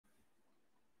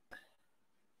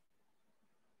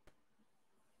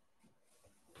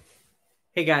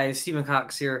Hey guys, Stephen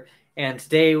Cox here, and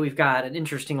today we've got an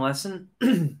interesting lesson.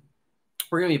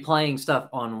 We're going to be playing stuff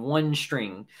on one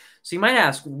string. So you might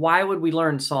ask, why would we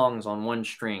learn songs on one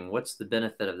string? What's the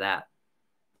benefit of that?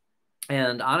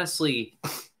 And honestly,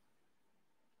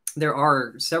 there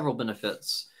are several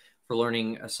benefits for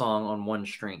learning a song on one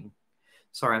string.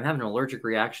 Sorry, I'm having an allergic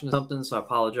reaction to something, so I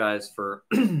apologize for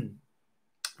if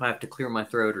I have to clear my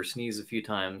throat or sneeze a few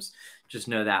times. Just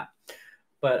know that.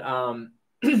 But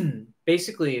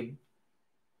basically,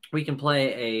 we can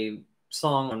play a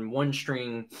song on one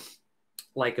string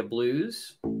like a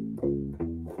blues.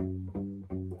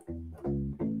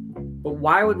 But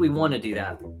why would we want to do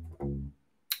that?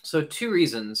 So two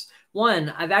reasons. One,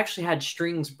 I've actually had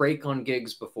strings break on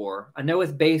gigs before. I know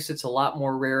with bass it's a lot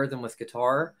more rare than with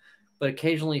guitar, but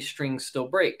occasionally strings still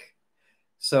break.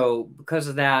 So because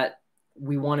of that,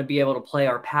 we want to be able to play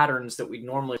our patterns that we'd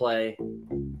normally play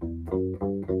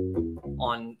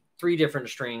on three different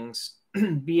strings,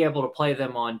 be able to play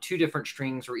them on two different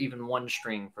strings or even one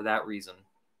string for that reason.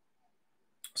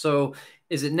 So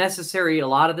is it necessary a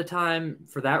lot of the time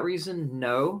for that reason?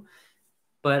 No.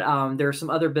 But there are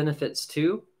some other benefits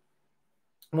too.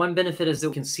 One benefit is that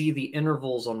we can see the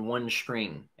intervals on one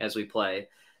string as we play.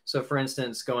 So for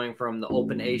instance, going from the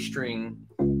open A string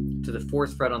to the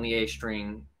fourth fret on the A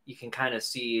string, you can kind of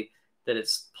see that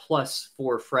it's plus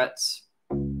 4 frets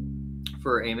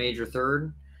for a major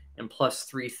third and plus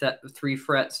three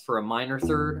frets for a minor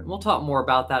third. And we'll talk more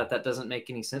about that if that doesn't make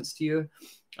any sense to you.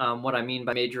 What I mean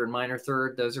by major and minor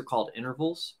third, those are called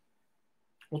intervals.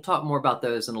 We'll talk more about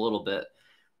those in a little bit.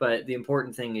 But the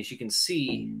important thing is you can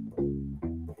see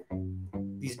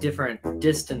these different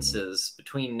distances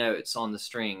between notes on the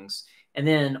strings. And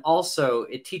then also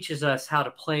it teaches us how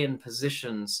to play in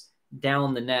positions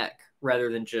down the neck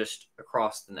rather than just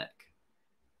across the neck.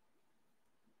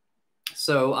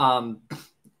 So,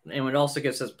 and it also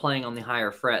gets us playing on the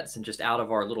higher frets and just out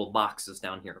of our little boxes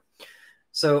down here.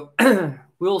 So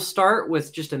we'll start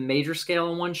with just a major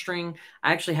scale on one string.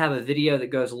 I actually have a video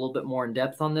that goes a little bit more in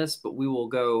depth on this, but we will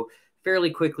go fairly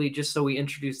quickly just so we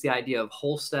introduce the idea of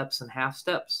whole steps and half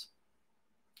steps.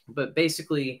 But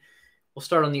basically, we'll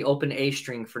start on the open A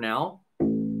string for now.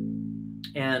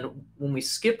 And when we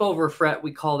skip over a fret,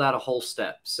 we call that a whole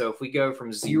step. So if we go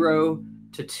from 0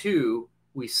 to 2,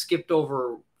 we skipped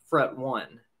over fret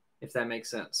 1, if that makes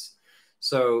sense.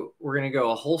 So we're going to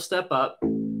go a whole step up.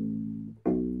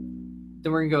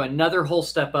 Then we're going to go another whole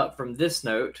step up from this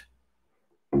note.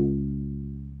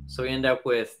 So we end up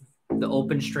with the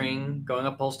open string. Going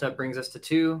up a whole step brings us to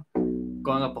 2.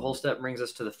 Going up a whole step brings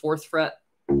us to the 4th fret.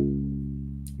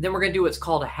 Then we're going to do what's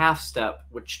called a half step,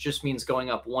 which just means going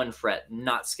up 1 fret,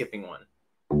 not skipping one.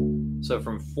 So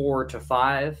from 4 to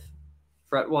 5,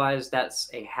 fret-wise, that's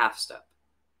a half step.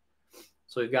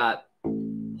 So we've got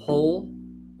whole,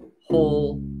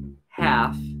 whole,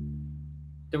 half.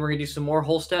 Then we're going to do some more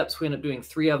whole steps. We end up doing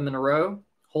 3 of them in a row.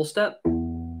 Whole step,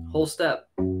 whole step,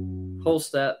 whole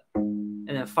step. And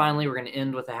then finally, we're going to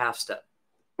end with a half step.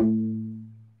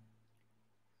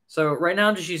 So right now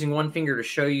I'm just using one finger to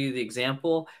show you the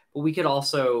example, but we could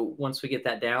also, once we get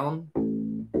that down,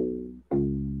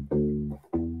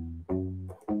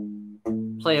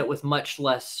 play it with much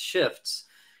less shifts.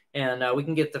 And we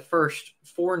can get the first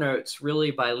 4 notes really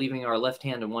by leaving our left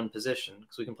hand in one position.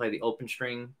 So we can play the open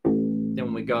string. Then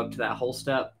when we go up to that whole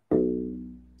step,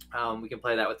 we can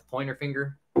play that with the pointer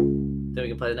finger. Then we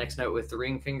can play the next note with the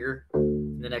ring finger,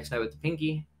 and the next note with the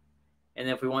pinky. And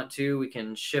then if we want to, we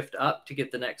can shift up to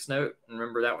get the next note. And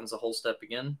remember, that one's a whole step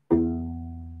again.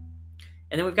 And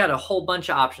then we've got a whole bunch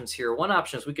of options here. One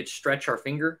option is we could stretch our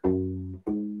finger.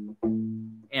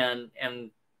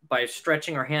 And by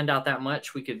stretching our hand out that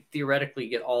much, we could theoretically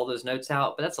get all those notes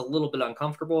out. But that's a little bit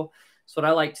uncomfortable. So what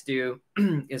I like to do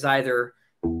is either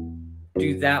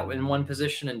do that in one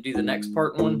position and do the next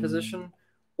part in one position.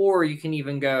 Or you can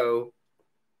even go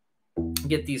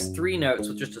get these 3 notes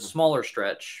with just a smaller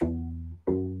stretch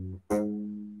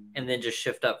and then just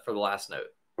shift up for the last note.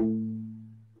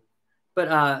 But,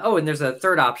 oh, and there's a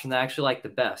third option that I actually like the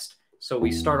best. So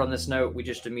we start on this note, we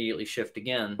just immediately shift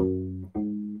again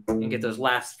and get those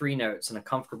last 3 notes in a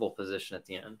comfortable position at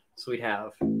the end. So we'd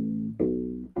have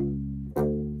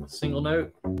a single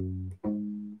note,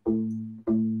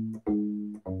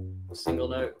 single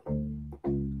note.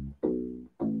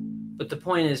 But the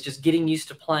point is just getting used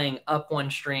to playing up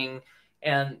one string.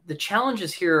 And the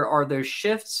challenges here are those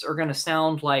shifts are going to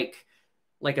sound like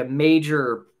a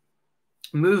major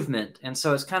movement. And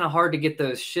so it's kind of hard to get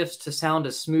those shifts to sound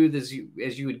as smooth as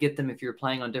you would get them if you're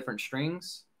playing on different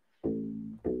strings.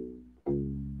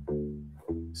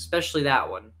 Especially that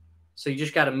one. So you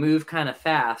just got to move kind of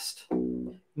fast.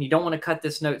 And And you don't want to cut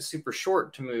this note super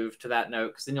short to move to that note,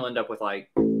 because then you'll end up with like,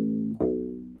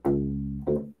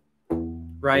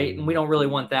 right? And we don't really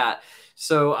want that.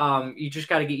 So you just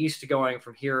got to get used to going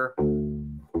from here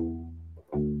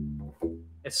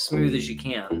as smooth as you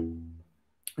can. And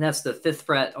that's the 5th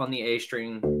fret on the A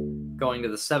string going to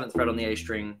the 7th fret on the A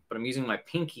string, but I'm using my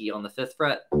pinky on the 5th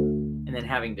fret and then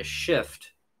having to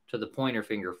shift to the pointer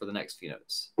finger for the next few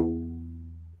notes.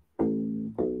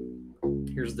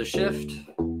 Here's the shift,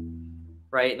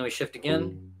 right? And then we shift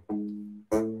again.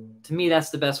 To me, that's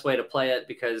the best way to play it,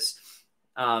 because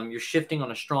you're shifting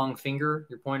on a strong finger,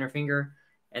 your pointer finger,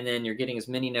 and then you're getting as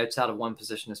many notes out of one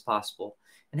position as possible.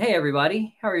 And hey,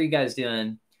 everybody, how are you guys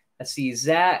doing? I see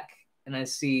Zach, and I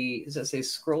see, does that say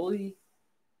Scrolly?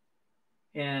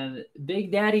 And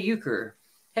Big Daddy Euchre.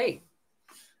 Hey,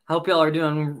 I hope y'all are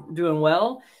doing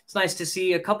well. It's nice to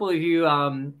see a couple of you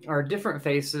are different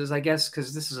faces, I guess,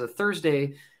 because this is a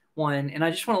Thursday one. And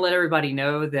I just want to let everybody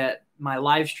know that my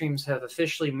live streams have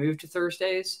officially moved to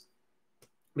Thursdays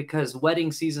because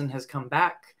wedding season has come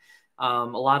back. A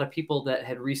lot of people that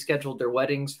had rescheduled their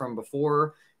weddings from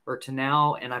before or to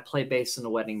now, and I play bass in a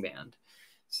wedding band.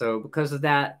 So because of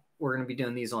that, we're going to be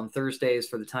doing these on Thursdays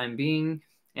for the time being,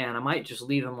 and I might just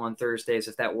leave them on Thursdays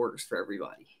if that works for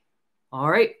everybody. All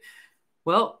right,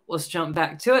 well, let's jump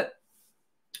back to it.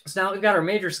 So now we've got our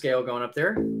major scale going up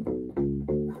there.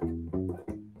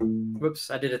 Whoops,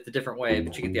 I did it the different way,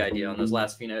 but you get the idea on those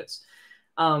last few notes.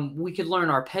 We could learn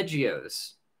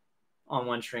arpeggios on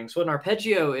one string. So what an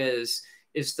arpeggio is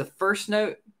the first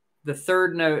note, the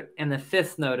third note, and the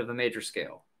 5th note of a major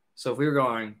scale. So if we were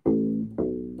going,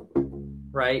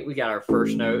 right, we got our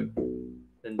first note,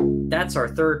 then that's our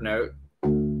third note,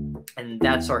 and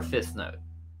that's our 5th note.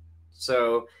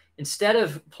 So instead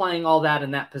of playing all that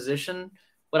in that position,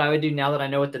 what I would do now that I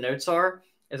know what the notes are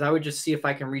is I would just see if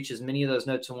I can reach as many of those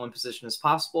notes in one position as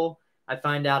possible. I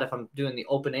find out if I'm doing the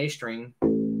open A string,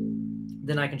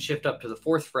 then I can shift up to the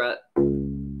 4th fret,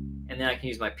 and then I can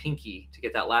use my pinky to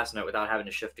get that last note without having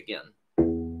to shift again.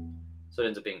 So it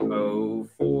ends up being 0,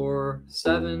 4,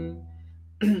 7.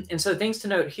 And so things to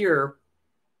note here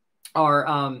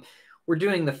are we're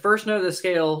doing the first note of the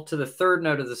scale to the third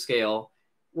note of the scale.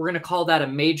 We're going to call that a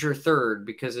major third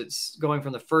because it's going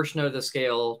from the first note of the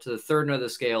scale to the third note of the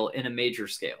scale in a major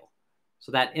scale.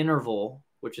 So that interval,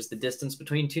 which is the distance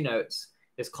between two notes,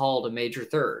 is called a major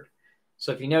third.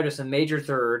 So if you notice, a major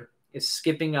third is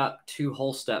skipping up 2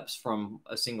 whole steps from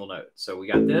a single note. So we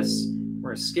got this.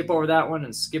 We're going to skip over that one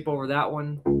and skip over that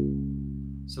one.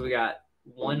 So we got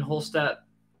 1 whole step,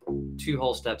 2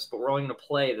 whole steps, but we're only going to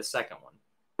play the second one.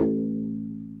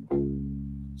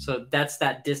 So that's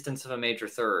that distance of a major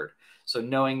third. So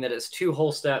knowing that it's 2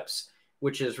 whole steps,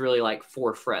 which is really like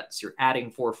 4 frets, you're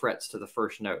adding 4 frets to the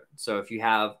first note. So if you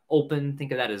have open,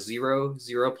 think of that as 0.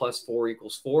 0 plus 4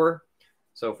 equals 4.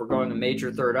 So if we're going a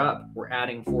major third up, we're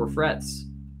adding 4 frets,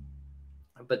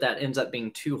 but that ends up being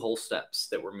 2 whole steps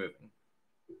that we're moving.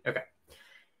 Okay.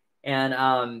 And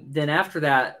then after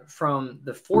that, from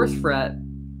the 4th fret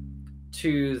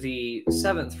to the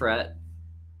 7th fret,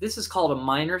 this is called a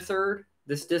minor third.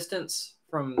 This distance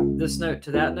from this note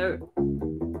to that note,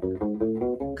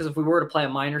 because if we were to play a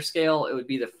minor scale, it would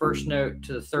be the first note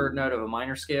to the third note of a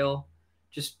minor scale.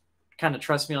 Just kind of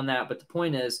trust me on that. But the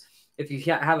point is, if you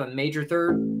have a major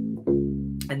third,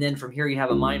 and then from here you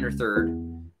have a minor third,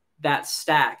 that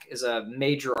stack is a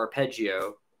major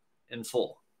arpeggio in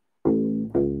full.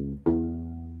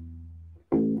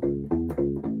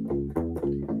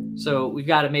 So we've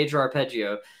got a major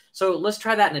arpeggio. So let's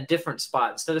try that in a different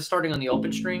spot. Instead of starting on the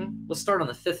open string, let's start on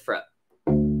the 5th fret.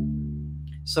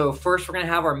 So first we're going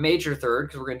to have our major third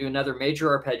because we're going to do another major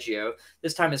arpeggio.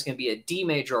 This time it's going to be a D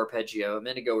major arpeggio. A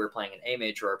minute ago we were playing an A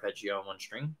major arpeggio on one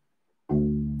string.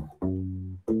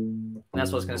 And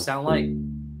that's what it's going to sound like.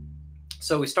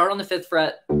 So we start on the 5th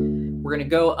fret. We're going to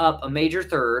go up a major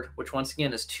third, which once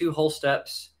again is 2 whole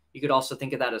steps. You could also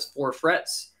think of that as 4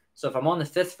 frets. So if I'm on the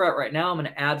 5th fret right now, I'm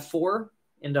going to add 4,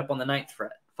 end up on the 9th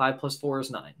fret. 5 plus 4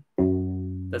 is 9.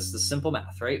 That's the simple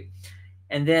math, right?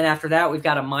 And then after that, we've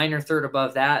got a minor third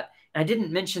above that. And I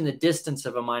didn't mention the distance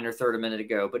of a minor third a minute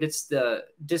ago, but it's the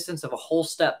distance of a whole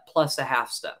step plus a half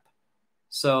step.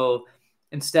 So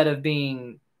instead of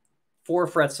being 4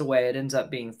 frets away, it ends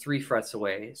up being 3 frets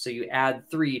away. So you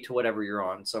add 3 to whatever you're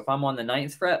on. So if I'm on the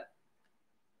 9th fret,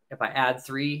 if I add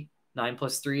 3, 9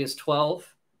 plus 3 is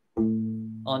 12.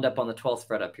 I'll end up on the 12th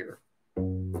fret up here.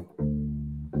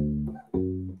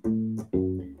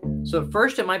 So at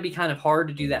first it might be kind of hard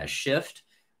to do that shift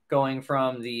going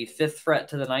from the 5th fret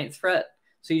to the 9th fret.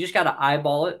 So you just got to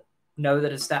eyeball it, know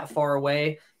that it's that far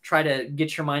away, try to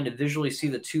get your mind to visually see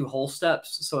the 2 whole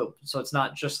steps. So it's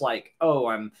not just like, oh,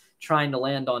 I'm trying to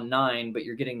land on 9, but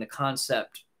you're getting the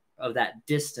concept of that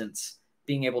distance,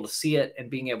 being able to see it and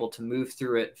being able to move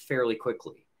through it fairly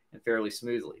quickly and fairly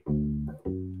smoothly.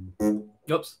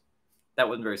 Oops, that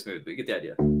wasn't very smooth, but you get the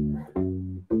idea.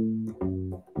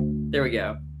 There we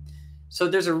go. So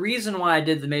there's a reason why I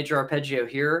did the major arpeggio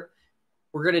here.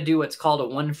 We're going to do what's called a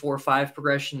 1-4-5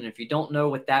 progression. And if you don't know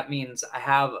what that means, I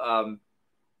have a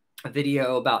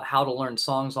video about how to learn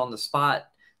songs on the spot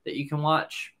that you can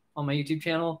watch on my YouTube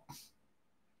channel.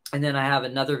 And then I have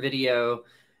another video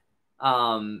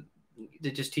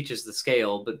that just teaches the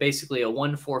scale, but basically a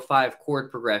 1-4-5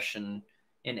 chord progression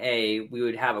in A, we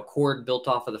would have a chord built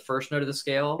off of the first note of the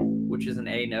scale, which is an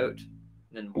A note.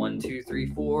 And then 1, 2,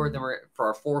 3, 4. Then for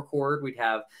our 4 chord, we'd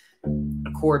have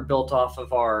a chord built off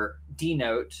of our D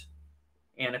note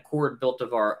and a chord built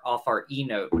off our E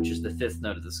note, which is the 5th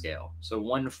note of the scale. So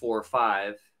 1, 4,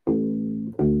 5.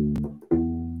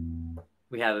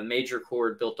 We have a major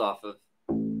chord built off of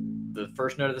the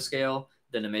first note of the scale,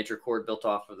 then a major chord built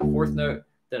off of the 4th note,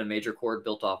 then a major chord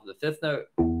built off of the 5th note.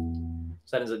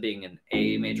 So that ends up being an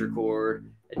A major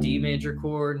chord, a D major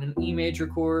chord, and an E major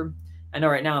chord. I know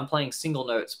right now I'm playing single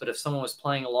notes, but if someone was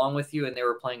playing along with you and they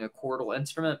were playing a chordal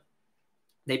instrument,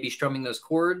 they'd be strumming those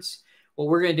chords. What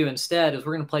we're going to do instead is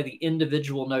we're going to play the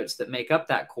individual notes that make up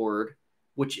that chord,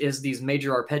 which is these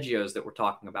major arpeggios that we're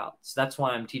talking about. So that's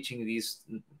why I'm teaching these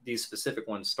specific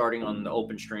ones, starting on the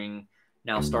open string,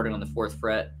 now starting on the 4th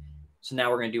fret. So now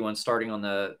we're going to do one starting on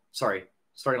the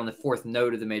 4th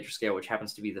note of the major scale, which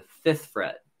happens to be the 5th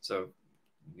fret. So,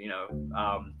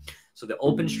 so the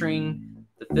open string,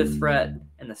 the 5th fret,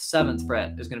 and the 7th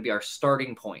fret is going to be our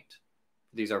starting point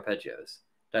for these arpeggios.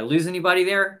 Did I lose anybody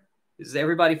there? Is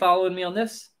everybody following me on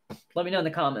this? Let me know in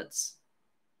the comments.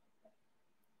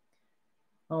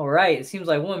 All right. It seems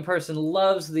like one person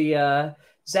loves the,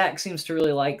 Zach seems to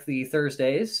really like the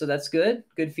Thursdays, so that's good.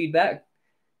 Good feedback.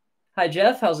 Hi,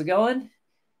 Jeff. How's it going?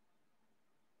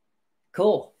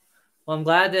 Cool. Well, I'm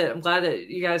glad that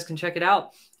you guys can check it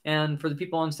out. And for the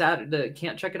people on Saturday that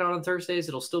can't check it out on Thursdays,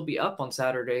 it'll still be up on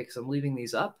Saturday because I'm leaving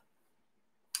these up.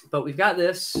 But we've got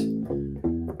this,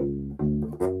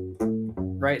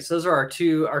 right? So those are our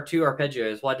two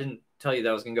arpeggios. Well, I didn't tell you that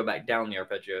I was going to go back down the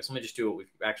arpeggios. Let me just do what we've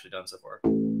actually done so far.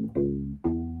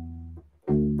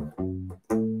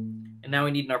 And now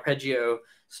we need an arpeggio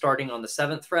starting on the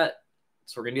 7th fret.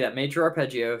 So we're going to do that major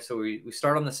arpeggio. So we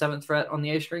start on the 7th fret on the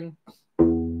A string.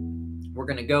 We're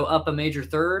going to go up a major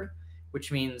 3rd,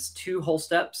 which means 2 whole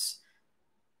steps,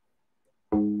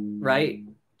 right?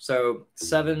 So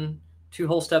 7, 2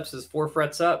 whole steps is 4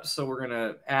 frets up. So we're going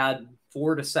to add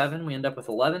 4 to 7. We end up with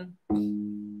 11.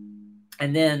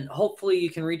 And then hopefully you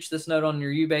can reach this note on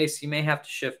your U bass. You may have to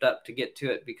shift up to get to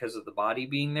it because of the body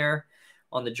being there.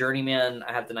 On the Journeyman,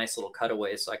 I have the nice little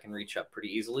cutaway so I can reach up pretty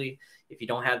easily. If you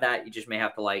don't have that, you just may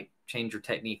have to like change your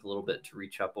technique a little bit to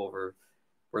reach up over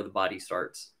where the body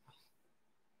starts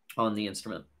on the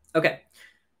instrument. Okay,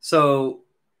 so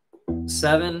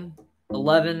 7,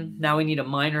 11. Now we need a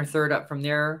minor 3rd up from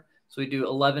there. So we do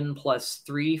 11 plus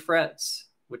 3 frets,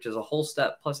 which is a whole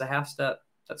step plus a half step.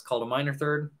 That's called a minor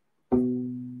 3rd.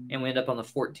 And we end up on the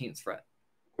 14th fret.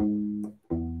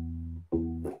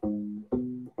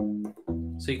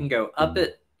 So you can go up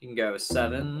it. You can go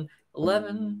 7,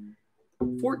 11,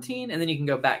 14, and then you can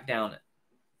go back down it.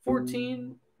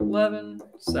 14, 11,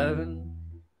 7.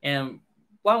 And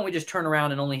why don't we just turn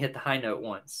around and only hit the high note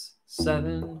once?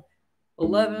 7,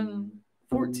 11,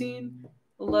 14,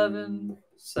 11,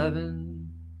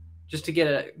 7. Just to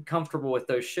get comfortable with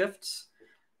those shifts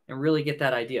and really get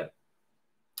that idea.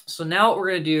 So now what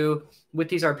we're going to do with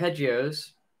these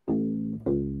arpeggios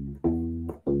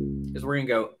is we're going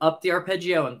to go up the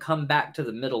arpeggio and come back to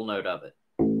the middle note of it.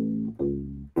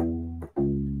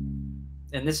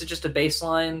 And this is just a bass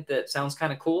line that sounds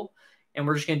kind of cool. And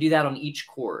we're just going to do that on each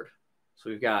chord. So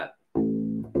we've got and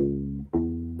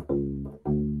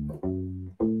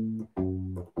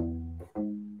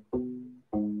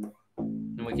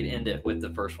we can end it with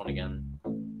the first one again.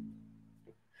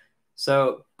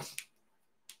 So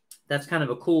that's kind of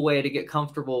a cool way to get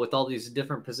comfortable with all these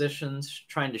different positions,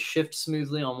 trying to shift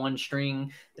smoothly on one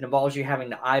string. It involves you having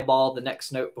to eyeball the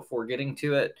next note before getting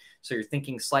to it. So you're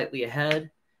thinking slightly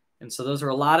ahead. And so those are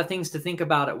a lot of things to think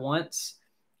about at once.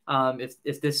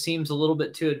 If this seems a little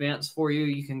bit too advanced for you,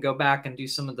 you can go back and do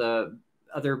some of the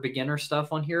other beginner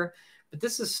stuff on here. But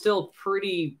this is still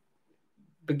pretty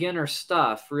beginner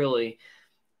stuff, really.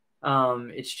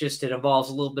 It's just, it involves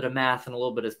a little bit of math and a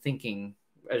little bit of thinking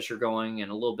as you're going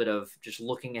and a little bit of just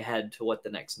looking ahead to what the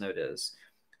next note is.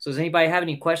 So does anybody have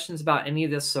any questions about any of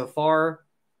this so far?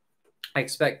 I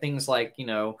expect things like, you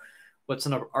know, what's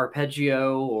an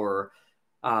arpeggio, or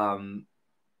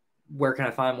where can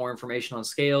I find more information on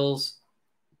scales?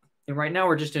 And right now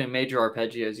we're just doing major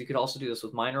arpeggios. You could also do this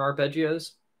with minor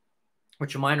arpeggios,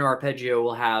 which a minor arpeggio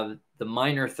will have the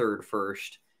minor third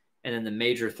first and then the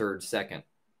major third second.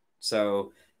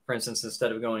 So, for instance,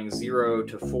 instead of going 0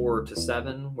 to 4 to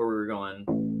 7, where we were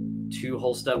going 2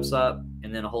 whole steps up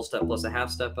and then a whole step plus a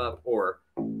half step up, or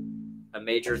a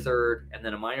major third and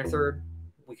then a minor third,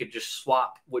 we could just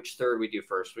swap which third we do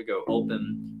first. We go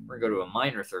open, we're going to go to a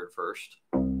minor third first,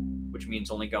 which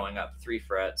means only going up 3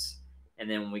 frets. And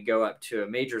then when we go up to a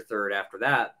major third after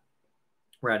that,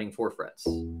 we're adding 4 frets.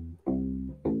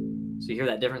 So you hear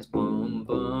that difference? Boom,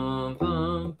 boom,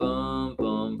 boom, boom,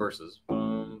 boom, versus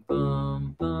boom,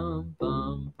 boom, boom,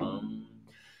 boom, boom.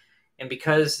 And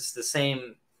because it's the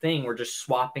same thing, we're just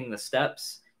swapping the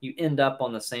steps, you end up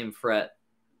on the same fret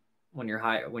when you're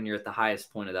at the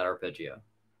highest point of that arpeggio.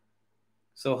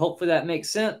 So hopefully that makes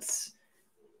sense.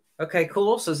 Okay,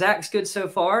 cool. So Zach's good so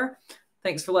far.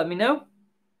 Thanks for letting me know.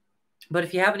 But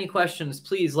if you have any questions,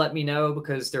 please let me know,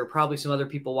 because there are probably some other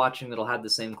people watching that'll have the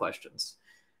same questions.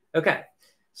 Okay,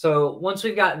 so once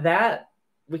we've got that,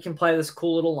 we can play this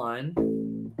cool little line.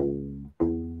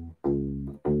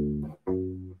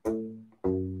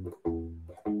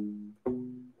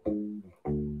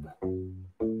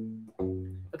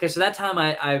 Okay, so that time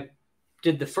I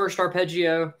did the first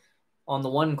arpeggio on the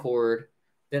 1 chord,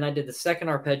 then I did the second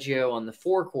arpeggio on the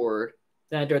 4 chord,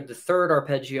 then I did the third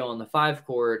arpeggio on the 5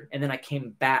 chord, and then I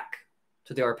came back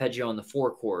to the arpeggio on the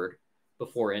 4 chord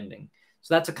before ending.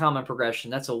 So that's a common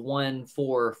progression. That's a 1,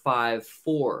 4, 5,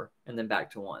 4, and then back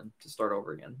to 1 to start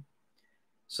over again.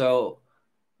 So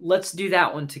let's do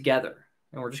that one together.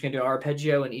 And we're just going to do an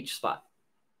arpeggio in each spot.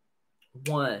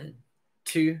 1,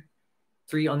 2,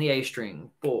 3 on the A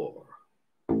string, 4.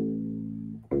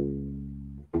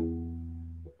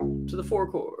 To the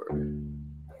 4 chord.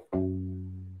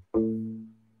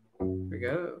 Here we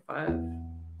go, 5.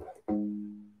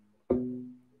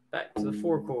 Back to the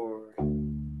 4 chord.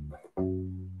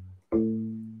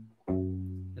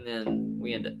 And then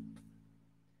we end it.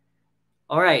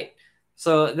 All right.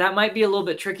 So that might be a little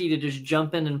bit tricky to just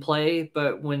jump in and play,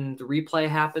 but when the replay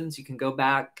happens, you can go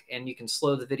back and you can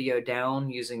slow the video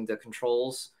down using the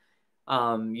controls.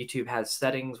 YouTube has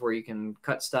settings where you can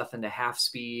cut stuff into half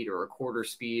speed or a quarter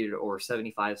speed or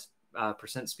 75%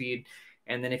 speed.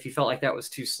 And then if you felt like that was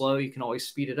too slow, you can always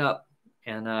speed it up.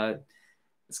 And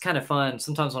it's kind of fun.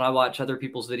 Sometimes when I watch other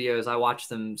people's videos, I watch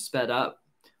them sped up,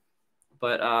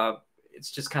 but it's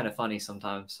just kind of funny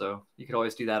sometimes. So you could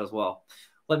always do that as well.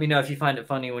 Let me know if you find it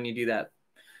funny when you do that.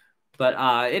 But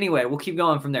anyway, we'll keep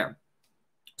going from there.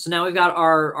 So now we've got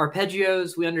our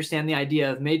arpeggios. We understand the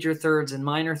idea of major thirds and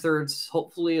minor thirds,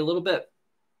 hopefully a little bit.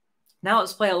 Now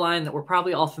let's play a line that we're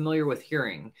probably all familiar with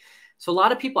hearing. So a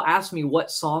lot of people ask me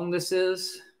what song this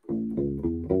is. And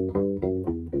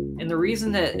the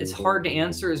reason that it's hard to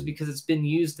answer is because it's been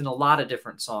used in a lot of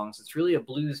different songs. It's really a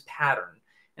blues pattern.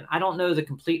 And I don't know the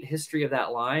complete history of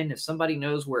that line. If somebody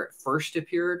knows where it first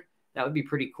appeared, that would be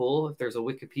pretty cool. If there's a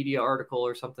Wikipedia article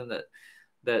or something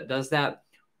that does that.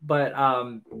 But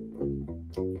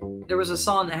there was a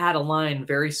song that had a line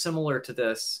very similar to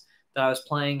this that I was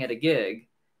playing at a gig,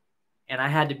 and I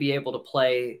had to be able to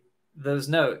play those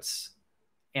notes,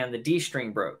 and the D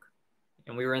string broke,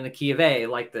 and we were in the key of A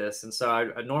like this, and so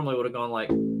I normally would have gone like,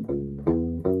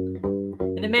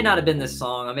 and it may not have been this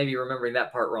song. I may be remembering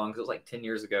that part wrong because it was like 10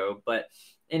 years ago. But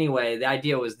anyway, the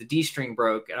idea was the D string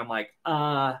broke, and I'm like,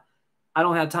 I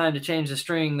don't have time to change the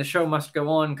string. The show must go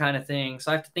on kind of thing.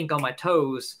 So I have to think on my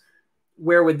toes,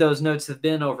 where would those notes have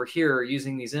been over here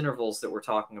using these intervals that we're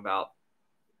talking about?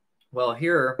 Well,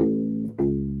 here,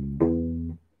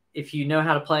 if you know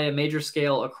how to play a major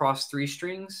scale across 3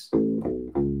 strings,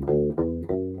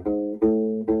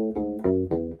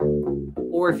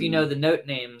 or if you know the note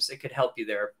names, it could help you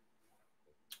there.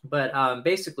 But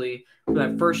basically, from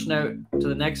that first note to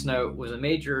the next note was a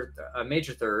major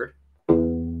third.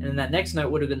 And then that next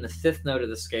note would have been the 5th note of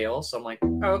the scale. So I'm like,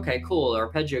 oh, okay, cool. The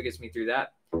arpeggio gets me through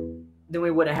that. Then we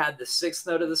would have had the 6th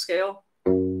note of the scale.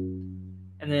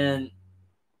 And then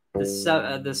the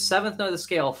 7th note of the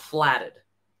scale flatted.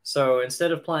 So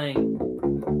instead of playing,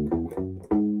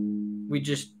 we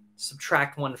just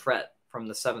subtract 1 fret from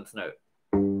the 7th note.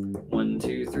 1,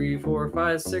 2, 3, 4,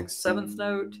 5, 6, 7th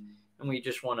note. And we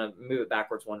just want to move it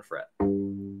backwards 1 fret.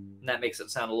 And that makes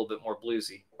it sound a little bit more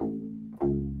bluesy.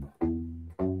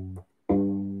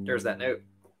 There's that note.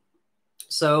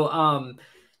 So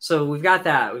so we've got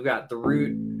that. We've got the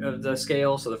root of the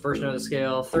scale. So the first note of the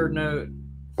scale, 3rd note,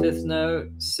 fifth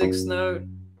note, sixth note,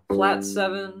 flat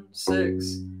 7,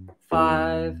 6,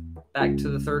 5, back to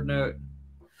the third note.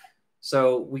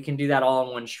 So we can do that all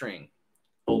on one string.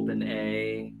 Open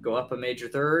A, go up a major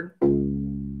third,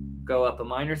 go up a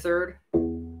minor third,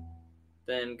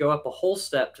 then go up a whole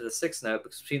step to the sixth note,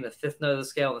 because between the fifth note of the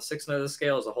scale and the sixth note of the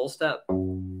scale is a whole step.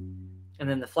 And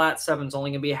then the flat 7 is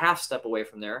only going to be a half step away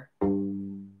from there.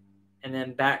 And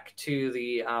then back to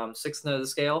the sixth note of the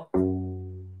scale,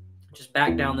 just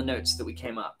back down the notes that we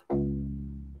came up.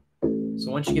 So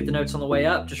once you get the notes on the way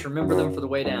up, just remember them for the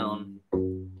way down.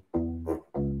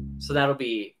 So that'll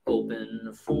be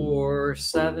open 4,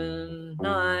 7,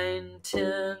 9,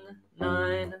 10,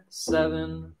 9,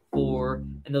 7, 4.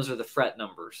 And those are the fret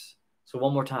numbers. So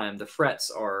one more time, the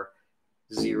frets are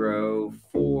 0,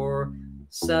 4,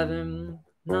 7,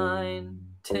 9,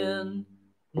 10,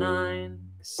 9,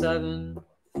 7,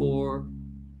 4.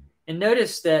 And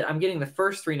notice that I'm getting the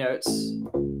first 3 notes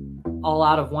all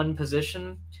out of one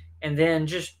position. And then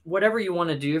just whatever you want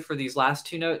to do for these last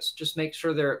 2 notes, just make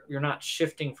sure you're not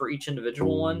shifting for each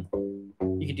individual one.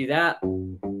 You could do that,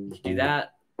 you could do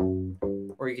that,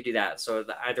 or you could do that. So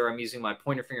either I'm using my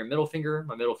pointer finger, middle finger,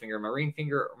 my ring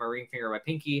finger, or my ring finger, my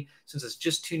pinky. Since it's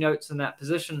just 2 notes in that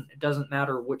position, it doesn't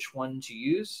matter which one to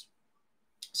use.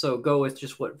 So go with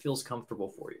just what feels comfortable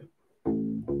for you.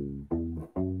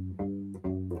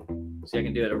 So I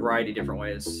can do it a variety of different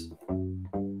ways.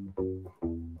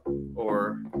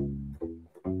 Or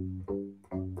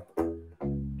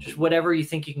just whatever you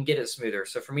think you can get it smoother.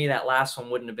 So for me, that last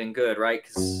one wouldn't have been good, right?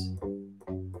 Because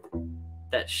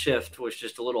that shift was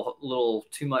just a little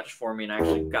too much for me, and I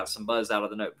actually got some buzz out of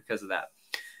the note because of that.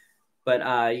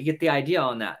 But you get the idea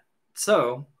on that.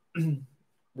 So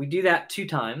we do that 2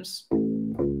 times.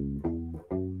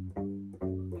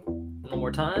 One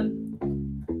more time.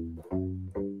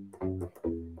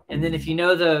 And then if you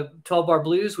know the 12-bar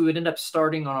blues, we would end up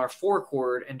starting on our 4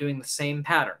 chord and doing the same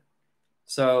pattern.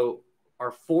 So our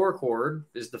 4 chord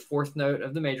is the 4th note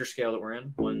of the major scale that we're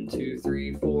in. 1, 2,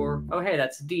 3, 4. Oh, hey,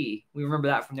 that's D. We remember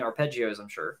that from the arpeggios, I'm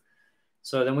sure.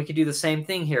 So then we could do the same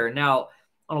thing here. Now,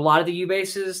 on a lot of the U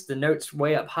basses, the notes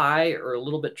way up high are a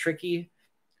little bit tricky.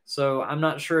 So I'm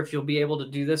not sure if you'll be able to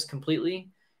do this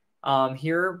completely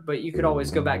here, but you could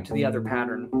always go back to the other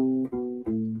pattern.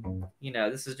 You know,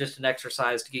 this is just an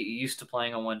exercise to get you used to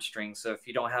playing on one string. So if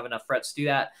you don't have enough frets to do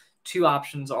that, 2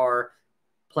 options are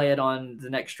play it on the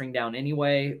next string down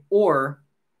anyway, or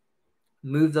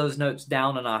move those notes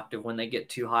down an octave when they get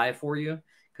too high for you.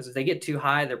 Because if they get too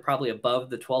high, they're probably above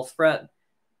the 12th fret.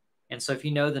 And so if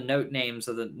you know the note names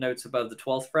of the notes above the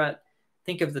 12th fret,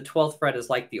 think of the 12th fret as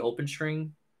like the open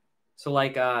string. So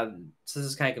like, so this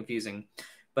is kind of confusing,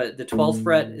 but the 12th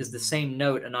fret is the same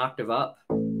note an octave up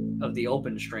of the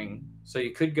open string. So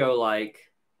you could go like,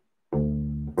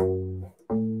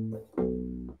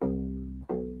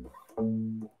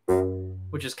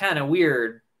 which is kind of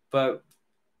weird, but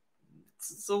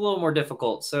it's a little more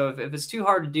difficult. So if it's too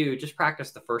hard to do, just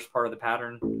practice the first part of the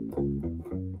pattern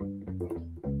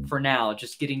for now,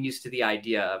 just getting used to the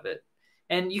idea of it.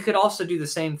 And you could also do the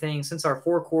same thing, since our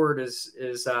 4 chord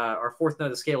is our 4th note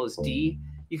of the scale is D.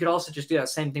 You could also just do that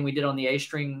same thing we did on the A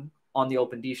string on the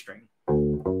open D string.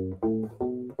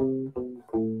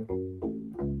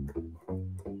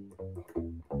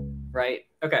 Right?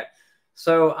 Okay.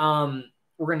 So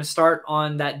we're going to start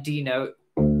on that D note.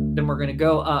 Then we're going to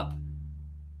go up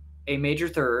a major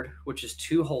third, which is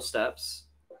 2 whole steps.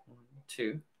 1,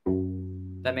 2.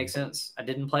 That makes sense. I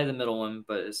didn't play the middle one,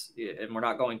 and we're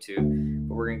not going to.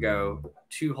 But we're going to go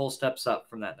 2 whole steps up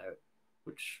from that note,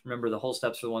 which, remember, the whole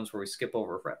steps are the ones where we skip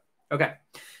over a fret. Okay.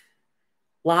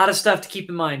 A lot of stuff to keep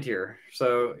in mind here.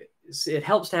 So it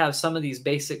helps to have some of these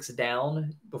basics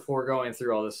down before going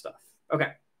through all this stuff.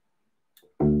 Okay.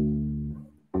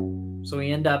 So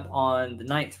we end up on the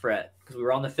 9th fret. Because we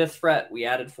were on the 5th fret, we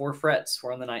added 4 frets.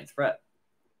 We're on the 9th fret.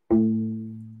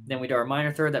 Then we do our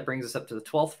minor third. That brings us up to the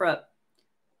 12th fret.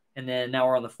 And then now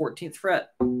we're on the 14th fret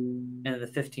and the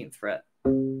 15th fret.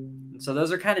 And so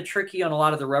those are kind of tricky on a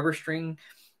lot of the rubber string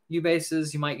U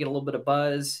basses. You might get a little bit of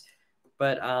buzz.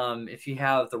 But if you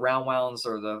have the round wounds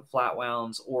or the flat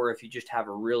wounds, or if you just have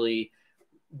a really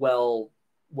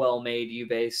well-made U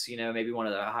bass, you know, maybe one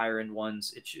of the higher end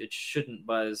ones, it shouldn't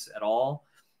buzz at all.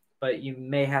 But you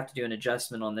may have to do an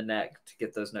adjustment on the neck to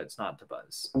get those notes not to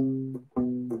buzz. And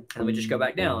then we just go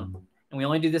back down. And we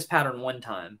only do this pattern 1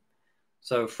 time.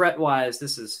 So fret-wise,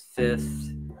 this is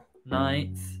 5th,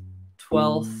 9th,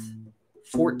 12th,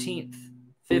 14th,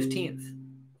 15th,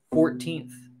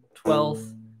 14th,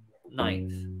 12th,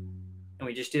 9th. And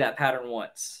we just do that pattern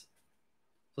once.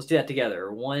 Let's do that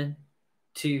together. 1,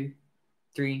 2,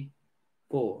 3,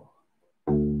 4.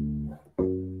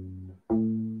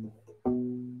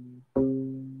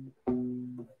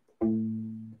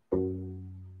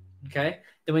 Okay,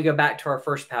 then we go back to our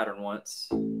first pattern once.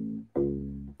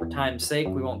 For time's sake,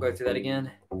 we won't go through that again.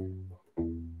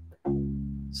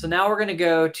 So now we're going to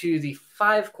go to the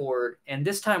 5 chord, and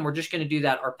this time we're just going to do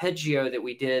that arpeggio that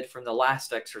we did from the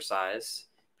last exercise,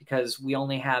 because we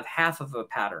only have half of a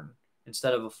pattern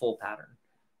instead of a full pattern.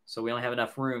 So we only have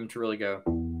enough room to really go.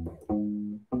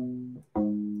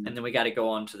 And then we got to go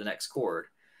on to the next chord.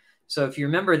 So if you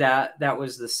remember that, that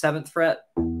was the 7th fret,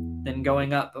 then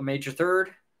going up a major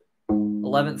third,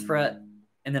 11th fret,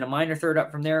 and then a minor third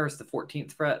up from there is the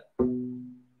 14th fret,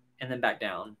 and then back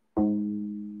down.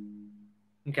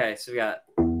 Okay, so we got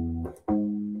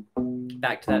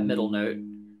back to that middle note.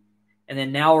 And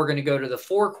then now we're going to go to the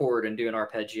 4 chord and do an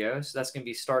arpeggio. So that's going to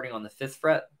be starting on the 5th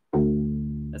fret.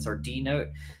 That's our D note.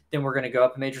 Then we're going to go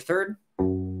up a major third,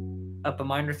 up a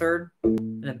minor third,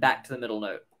 and then back to the middle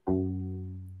note.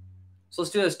 So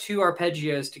let's do those 2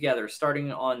 arpeggios together,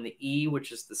 starting on the E,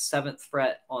 which is the 7th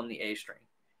fret on the A string.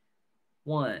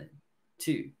 1,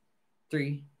 2,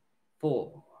 3,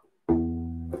 4.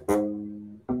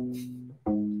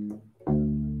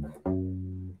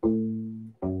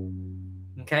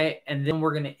 Okay, and then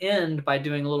we're going to end by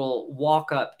doing a little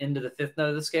walk up into the 5th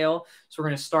note of the scale. So we're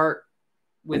going to start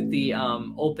with the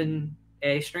open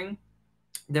A string.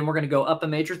 Then we're going to go up a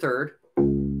major third.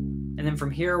 And then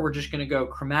from here, we're just going to go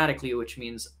chromatically, which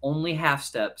means only half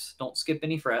steps. Don't skip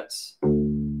any frets.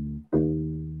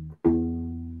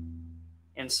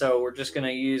 And so we're just going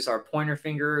to use our pointer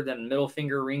finger, then middle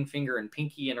finger, ring finger, and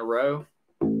pinky in a row.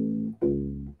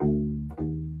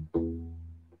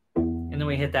 And then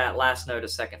we hit that last note a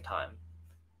second time.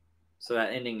 So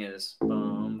that ending is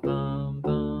bum, bum,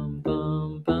 bum,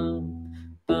 bum,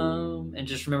 bum, bum. And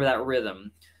just remember that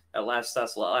rhythm. That last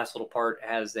little part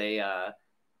has a,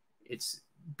 it's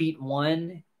beat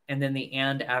 1 and then the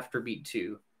and after beat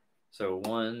 2. So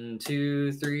 1,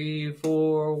 2, 3,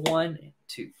 4, 1,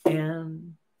 2,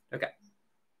 and. Okay.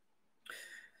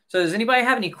 So does anybody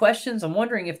have any questions? I'm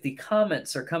wondering if the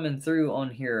comments are coming through on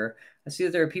here. I see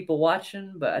that there are people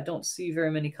watching, but I don't see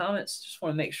very many comments. Just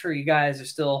want to make sure you guys are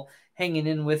still hanging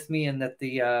in with me and that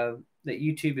that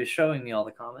YouTube is showing me all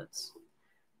the comments.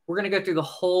 We're going to go through the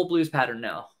whole blues pattern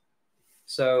now.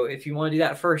 So if you want to do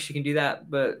that first, you can do that.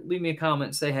 But leave me a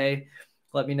comment, say hey,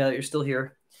 let me know that you're still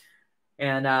here.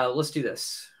 And let's do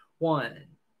this. 1,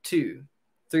 2,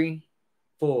 3,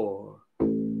 4.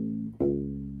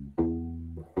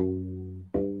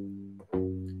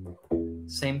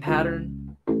 Same pattern.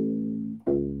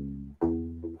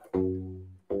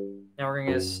 Now we're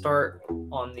going to start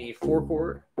on the 4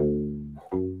 chord.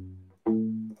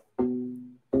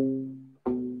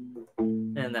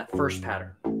 And that first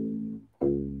pattern.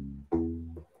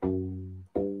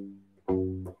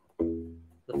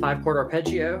 The 5 chord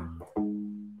arpeggio.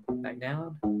 Back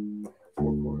down. 4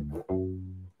 chord.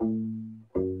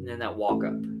 And then that walk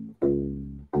up.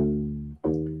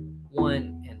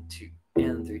 1 and 2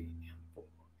 and 3.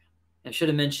 I should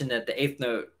have mentioned that the 8th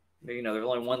note, you know, there's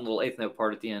only one little 8th note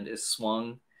part at the end is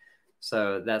swung.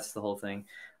 So that's the whole thing.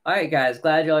 All right, guys,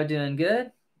 glad y'all are doing good.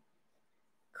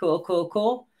 Cool, cool,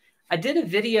 cool. I did a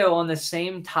video on the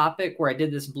same topic where I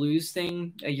did this blues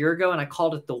thing a year ago, and I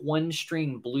called it the One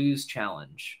String Blues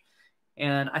Challenge.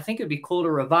 And I think it'd be cool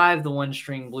to revive the One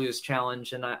String Blues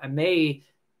Challenge. And I may,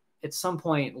 at some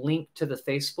point, link to the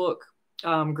Facebook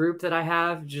group that I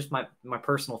have, just my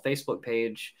personal Facebook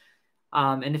page.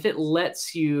 And if it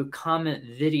lets you comment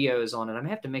videos on it, I may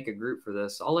have to make a group for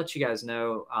this. I'll let you guys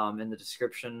know in the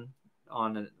description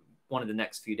on one of the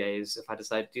next few days if I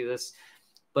decide to do this.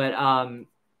 But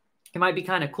it might be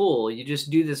kind of cool. You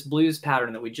just do this blues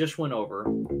pattern that we just went over.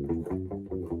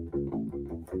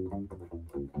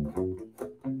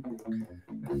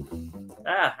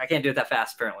 I can't do it that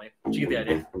fast, apparently. But you get the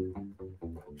idea.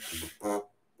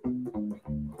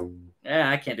 Yeah,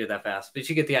 I can't do it that fast, but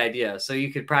you get the idea. So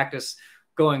you could practice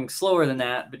going slower than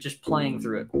that, but just playing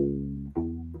through it. I'm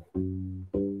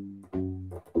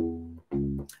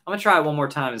going to try it one more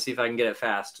time and see if I can get it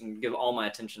fast and give all my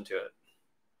attention to it.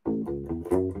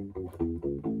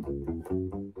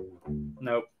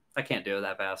 Nope, I can't do it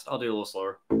that fast. I'll do it a little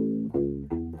slower.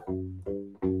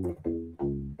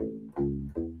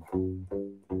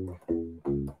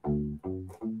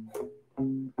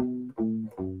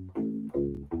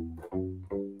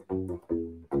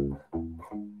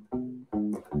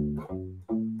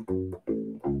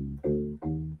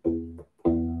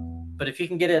 But if you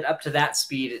can get it up to that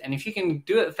speed, and if you can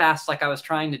do it fast like I was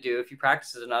trying to do, if you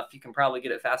practice it enough, you can probably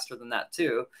get it faster than that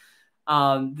too.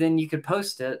 Then you could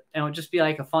post it, and it would just be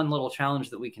like a fun little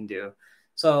challenge that we can do.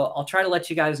 So I'll try to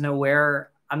let you guys know where.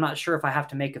 I'm not sure if I have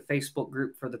to make a Facebook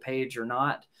group for the page or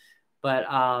not, but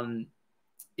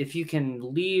if you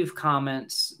can leave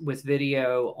comments with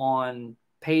video on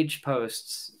page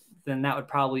posts, then that would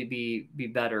probably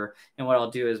be better. And what I'll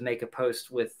do is make a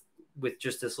post with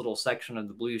just this little section of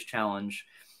the blues challenge,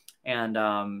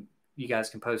 and you guys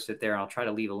can post it there. I'll try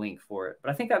to leave a link for it,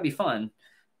 but I think that'd be fun.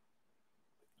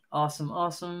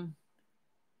 Awesome.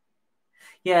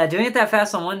 Yeah, doing it that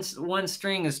fast on one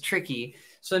string is tricky.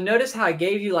 So notice how I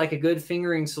gave you like a good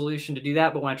fingering solution to do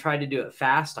that, but when I tried to do it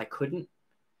fast, I couldn't.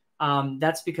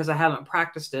 That's because I haven't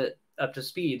practiced it up to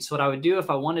speed. So what I would do if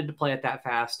I wanted to play it that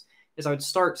fast is I would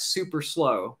start super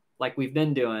slow, like we've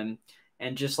been doing,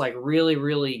 and just like really,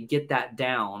 really get that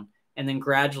down, and then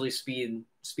gradually speed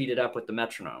it up with the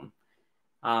metronome.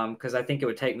 Because I think it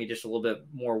would take me just a little bit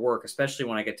more work, especially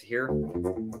when I get to here.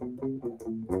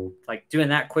 Like doing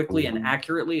that quickly and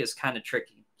accurately is kind of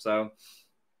tricky. So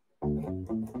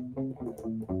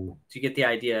to get the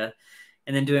idea,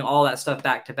 and then doing all that stuff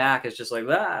back to back is just like,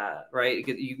 right?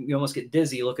 You almost get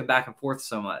dizzy looking back and forth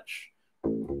so much.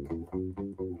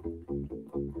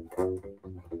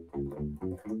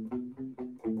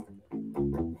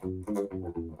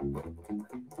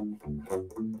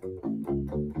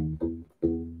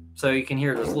 So you can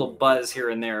hear this little buzz here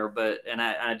and there, and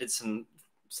I did some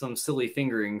silly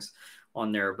fingerings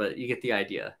on there, but you get the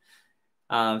idea.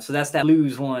 So that's that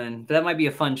blues one. But that might be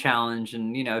a fun challenge.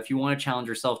 And, you know, if you want to challenge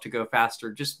yourself to go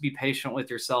faster, just be patient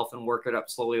with yourself and work it up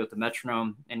slowly with the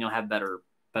metronome, and you'll have better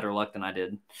luck than I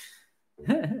did.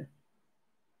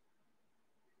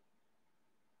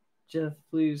 Jeff,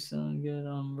 blues sound good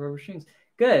on rubber strings.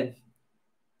 Good.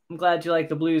 I'm glad you like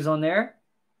the blues on there.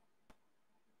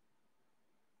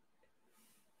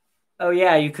 Oh,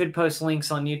 yeah, you could post links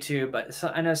on YouTube, but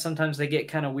I know sometimes they get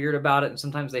kind of weird about it, and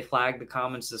sometimes they flag the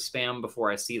comments as spam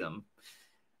before I see them.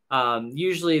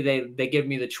 Usually they give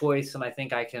me the choice, and I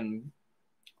think I can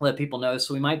let people know,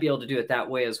 so we might be able to do it that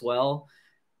way as well.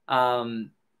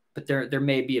 But there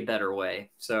may be a better way.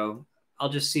 So I'll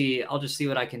just see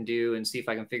what I can do and see if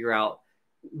I can figure out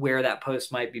where that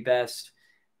post might be best.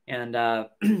 And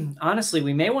honestly,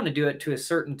 we may want to do it to a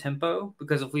certain tempo,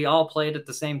 because if we all played at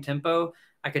the same tempo,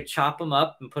 I could chop them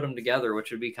up and put them together,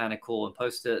 which would be kind of cool, and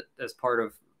post it as part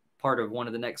of one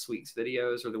of the next week's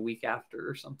videos or the week after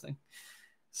or something.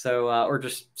 So, or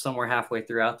just somewhere halfway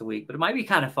throughout the week, but it might be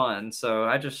kind of fun. So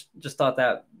I just thought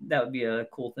that would be a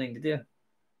cool thing to do.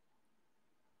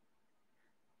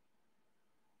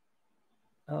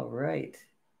 All right.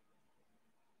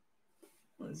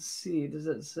 Let's see. Does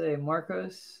it say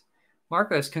Marcos?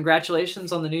 Marcos,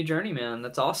 congratulations on the new journey, man.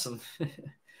 That's awesome.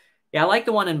 Yeah, I like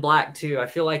the one in black too. I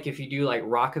feel like if you do like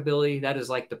rockabilly, that is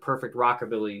like the perfect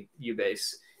rockabilly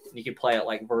U-bass. You could play it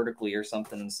like vertically or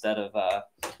something instead of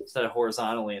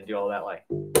horizontally, and do all that, like,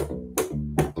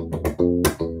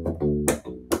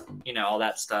 you know, all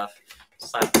that stuff.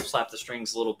 Slap the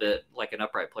strings a little bit like an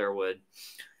upright player would.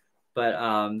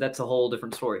 But that's a whole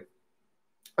different story.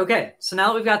 Okay, so now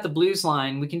that we've got the blues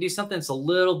line, we can do something that's a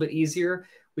little bit easier.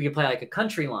 We can play like a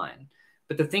country line.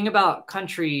 But the thing about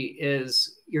country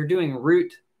is you're doing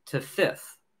root to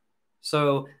fifth.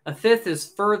 So a fifth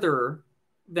is further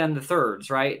than the thirds,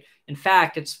 right? In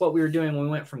fact, it's what we were doing when we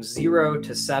went from 0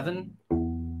 to 7.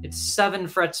 It's 7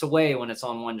 frets away when it's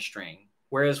on one string.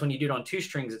 Whereas when you do it on 2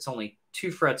 strings, it's only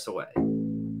 2 frets away.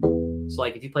 So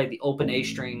like if you played the open A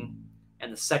string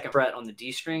and the 2nd fret on the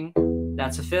D string,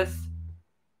 that's a fifth.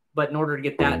 But in order to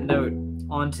get that note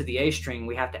onto the A string,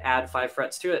 we have to add 5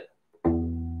 frets to it.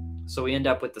 So we end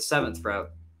up with the 7th fret.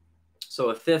 So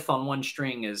a fifth on one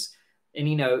string is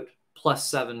any note plus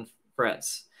 7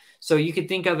 frets. So you could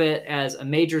think of it as a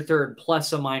major third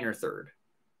plus a minor third.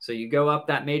 So you go up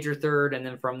that major third, and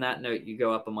then from that note, you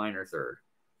go up a minor third.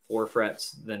 4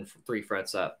 frets, then 3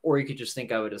 frets up. Or you could just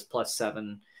think of it as plus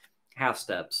 7 half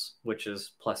steps, which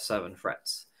is plus 7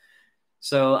 frets.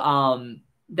 So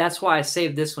that's why I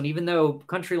saved this one. Even though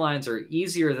country lines are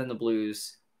easier than the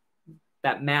blues,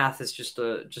 that math is just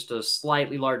a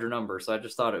slightly larger number. So I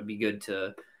just thought it would be good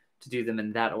to do them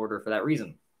in that order for that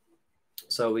reason.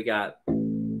 So we got,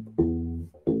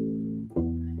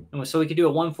 so we could do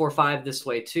a 1-4-5 this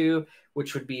way too,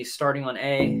 which would be starting on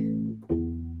A,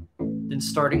 then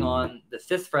starting on the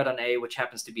 5th fret on A, which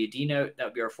happens to be a D note. That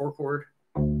would be our 4 chord,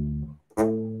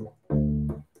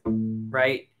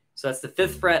 right? So that's the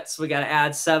 5th fret. So we got to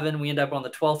add 7. We end up on the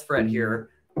 12th fret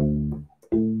here.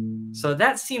 So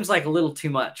that seems like a little too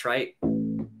much, right?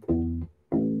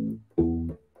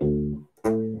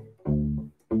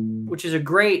 Which is a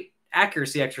great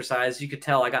accuracy exercise. You could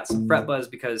tell I got some fret buzz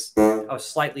because I was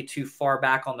slightly too far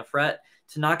back on the fret.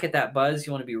 To not get that buzz,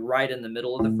 you want to be right in the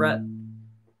middle of the fret.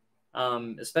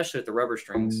 especially with the rubber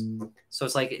strings. So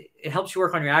it's like it helps you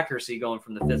work on your accuracy going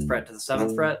from the 5th fret to the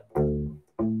 7th fret.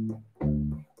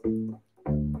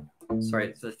 Sorry,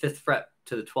 it's the 5th fret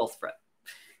to the 12th fret.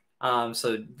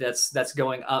 So that's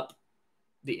going up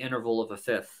the interval of a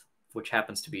 5th, which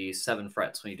happens to be 7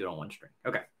 frets when you do it on one string.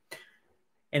 Okay.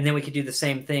 And then we could do the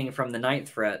same thing from the 9th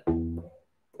fret,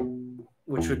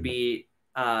 which would be,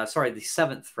 the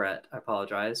 7th fret, I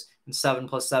apologize. And 7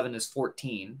 plus 7 is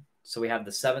 14. So we have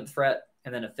the 7th fret,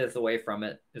 and then a 5th away from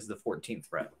it is the 14th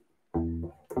fret.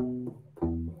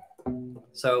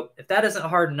 So if that isn't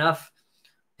hard enough,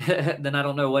 then I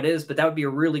don't know what is, but that would be a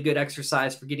really good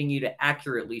exercise for getting you to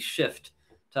accurately shift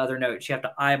to other notes. You have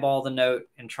to eyeball the note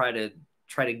and try to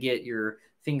get your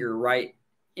finger right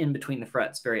in between the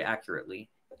frets very accurately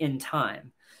in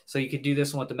time. So you could do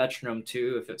this one with the metronome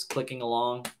too. If it's clicking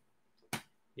along,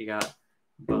 you got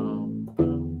boom,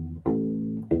 boom.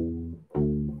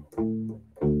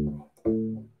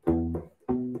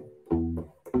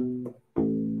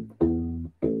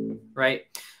 Right?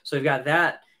 So we've got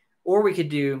that. Or we could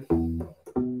do,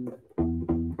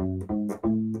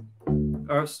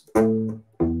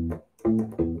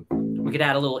 we could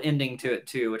add a little ending to it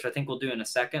too, which I think we'll do in a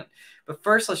second. But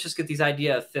first, let's just get these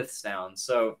idea of fifths down.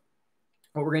 So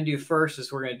what we're going to do first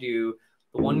is we're going to do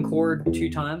the 1 chord 2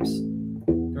 times. Then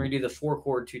we're going to do the 4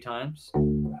 chord 2 times.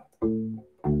 Then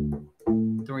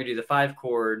we're going to do the 5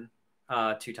 chord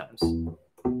 2 times.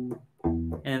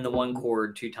 And the 1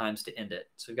 chord 2 times to end it.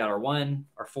 So we've got our 1,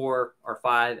 our 4, our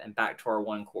 5, and back to our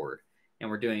 1 chord.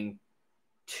 And we're doing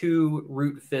 2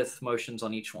 root fifth motions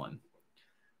on each one.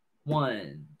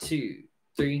 1, 2,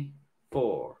 3,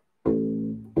 4.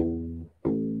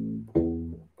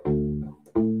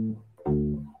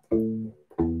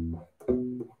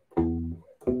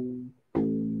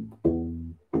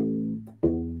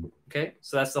 Okay,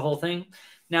 so that's the whole thing.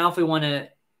 Now, if we want to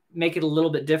make it a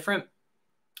little bit different,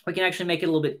 we can actually make it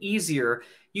a little bit easier.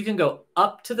 You can go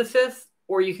up to the 5th,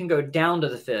 or you can go down to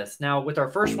the 5th. Now, with our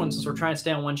first one, since we're trying to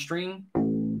stay on one string,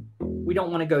 we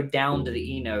don't want to go down to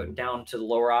the E note, down to the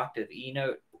lower octave E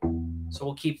note. So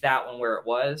we'll keep that one where it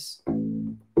was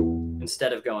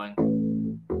instead of going.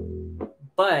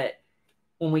 But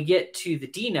when we get to the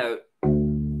D note,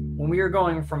 when we are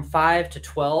going from 5 to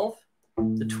 12,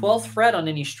 the 12th fret on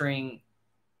any string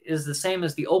is the same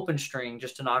as the open string,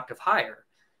 just an octave higher.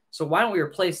 So why don't we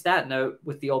replace that note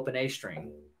with the open A string?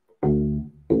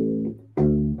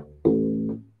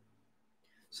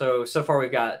 So far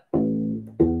we've got.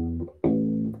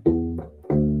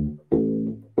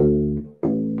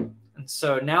 And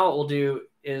so now what we'll do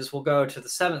is we'll go to the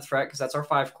 7th fret, because that's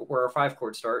where our 5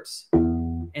 chord starts.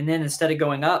 And then instead of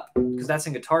going up, because that's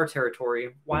in guitar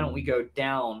territory, why don't we go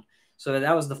down? So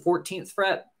that was the 14th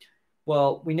fret.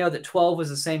 Well, we know that 12 is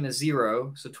the same as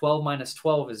 0, so 12 minus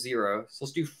 12 is 0. So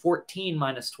let's do 14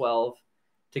 minus 12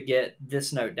 to get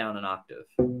this note down an octave.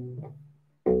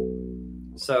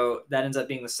 So that ends up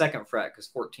being the 2nd fret, because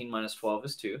 14 minus 12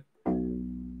 is 2.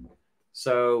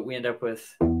 So we end up with,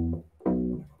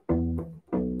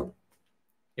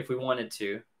 if we wanted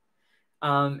to,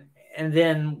 and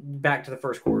then back to the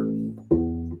 1st chord.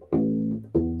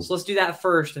 So let's do that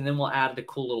first, and then we'll add the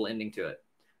cool little ending to it.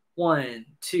 1,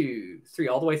 2, 3,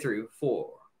 all the way through. 4.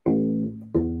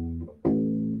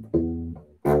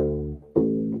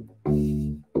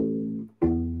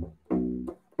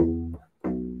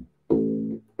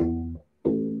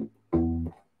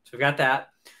 So we've got that.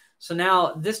 So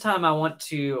now this time I want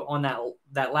to, on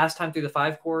that last time through the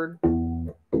 5 chord,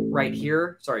 right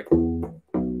here, sorry,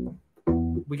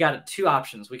 we got 2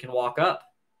 options. We can walk up,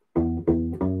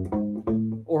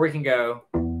 or we can go,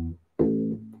 oh,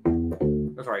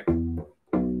 sorry.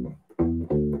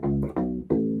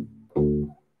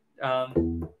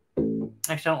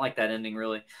 Actually, I don't like that ending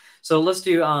really. So let's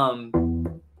do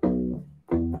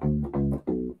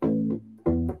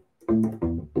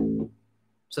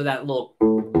so that little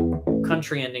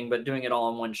country ending, but doing it all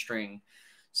on one string.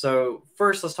 So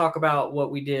first, let's talk about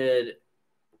what we did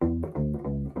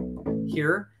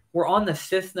here. We're on the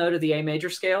 5th note of the A major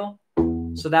scale.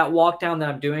 So that walk down that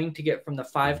I'm doing to get from the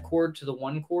 5 chord to the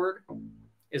 1 chord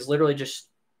is literally just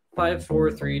 5,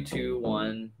 4, 3, 2,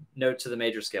 1 notes of the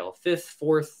major scale. 5th,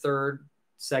 4th, 3rd,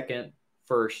 2nd,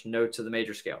 1st notes of the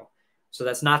major scale. So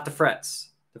that's not the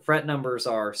frets. The fret numbers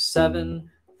are 7,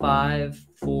 5,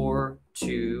 4,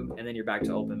 2, and then you're back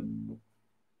to open.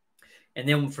 And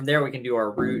then from there we can do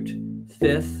our root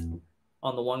 5th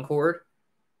on the 1 chord.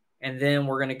 And then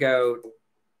we're going to go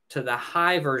to the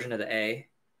high version of the A.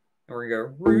 And we're going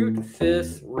to go root,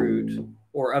 5th, root,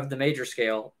 or of the major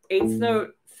scale, 8th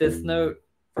note, 5th note,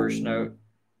 1st note.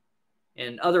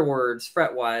 In other words,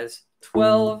 fret-wise,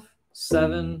 12,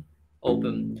 7,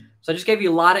 open. So I just gave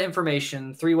you a lot of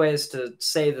information, 3 ways to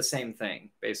say the same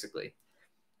thing, basically.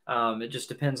 It just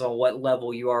depends on what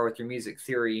level you are with your music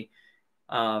theory.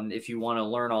 If you want to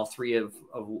learn all 3 of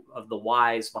the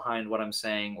whys behind what I'm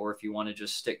saying, or if you want to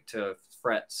just stick to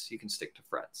frets, you can stick to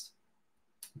frets.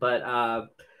 But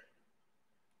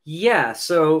yeah,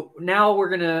 so now we're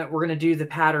gonna do the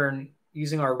pattern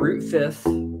using our root 5th,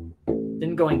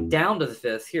 then going down to the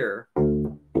 5th here.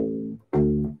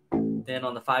 Then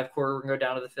on the 5 chord, we're gonna go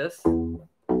down to the 5th, and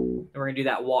we're gonna do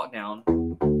that walk down.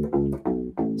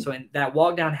 So that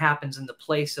walk down happens in the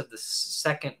place of the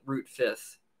 2nd root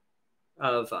 5th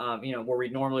of where we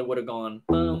normally would have gone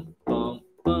bum bum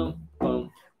bum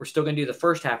bum. We're still gonna do the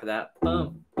first half of that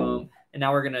bum bum, and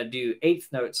now we're gonna do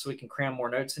 8th notes so we can cram more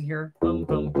notes in here. Bum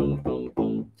bum bum bum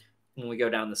bum. When we go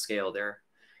down the scale there,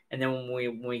 and then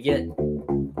when we get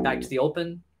back to the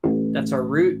open, that's our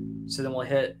root. So then we'll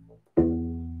hit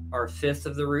our 5th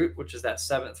of the root, which is that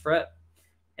 7th fret,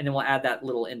 and then we'll add that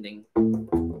little ending,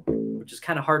 which is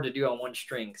kind of hard to do on one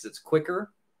string because it's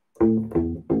quicker.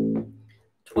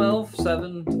 12,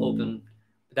 7, open.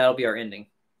 That'll be our ending.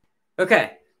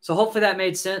 Okay, so hopefully that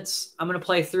made sense. I'm going to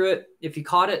play through it. If you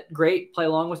caught it, great, play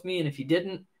along with me. And if you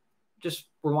didn't, just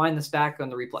rewind this back on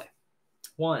the replay.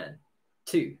 1,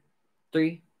 2,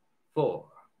 3, 4.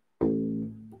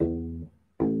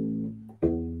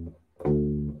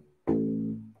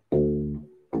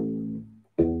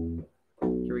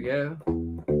 Here we go.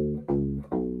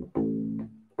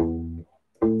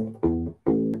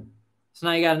 So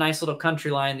now you got a nice little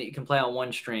country line that you can play on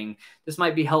one string. This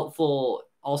might be helpful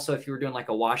also if you were doing like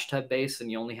a wash tub bass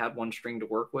and you only had one string to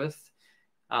work with.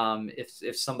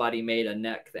 If somebody made a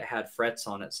neck that had frets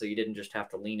on it so you didn't just have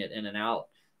to lean it in and out.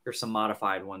 There's some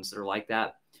modified ones that are like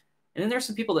that. And then there's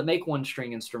some people that make one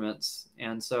string instruments,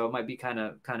 and so it might be kind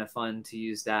of fun to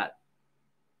use that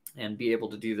and be able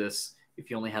to do this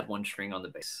if you only had one string on the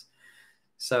bass.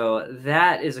 So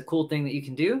that is a cool thing that you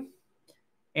can do.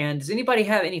 And does anybody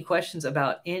have any questions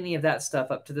about any of that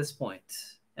stuff up to this point?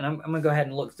 And I'm going to go ahead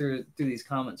and look through these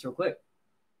comments real quick.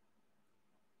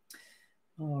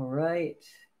 All right.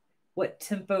 What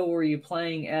tempo were you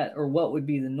playing at, or what would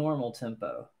be the normal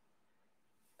tempo?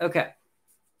 Okay.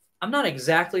 I'm not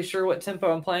exactly sure what tempo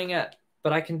I'm playing at,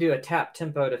 but I can do a tap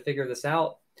tempo to figure this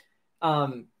out.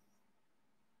 Are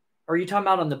you talking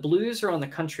about on the blues or on the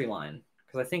country line?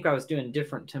 Because I think I was doing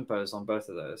different tempos on both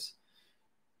of those.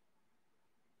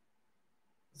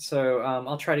 So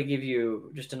I'll try to give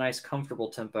you just a nice comfortable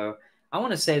tempo. I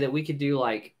want to say that we could do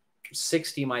like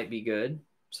 60 might be good.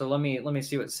 So let me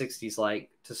see what 60 is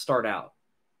like to start out.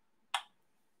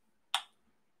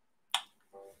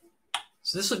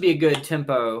 So this would be a good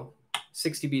tempo,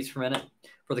 60 beats per minute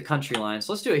for the country line.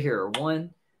 So let's do it here.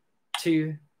 1,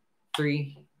 2,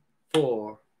 3,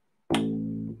 4.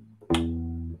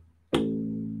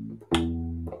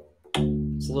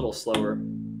 It's a little slower.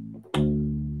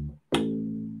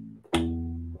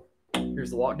 Here's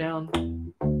the walk down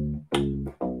and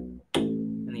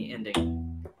the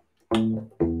ending.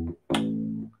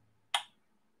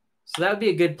 So that would be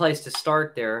a good place to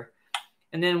start there.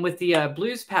 And then with the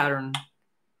blues pattern,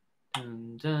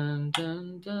 dun, dun,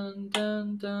 dun, dun,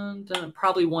 dun, dun, dun,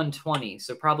 probably 120.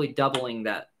 So probably doubling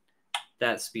that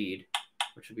speed,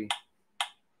 which would be.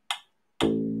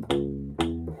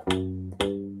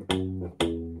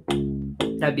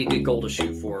 That'd be a good goal to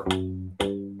shoot for.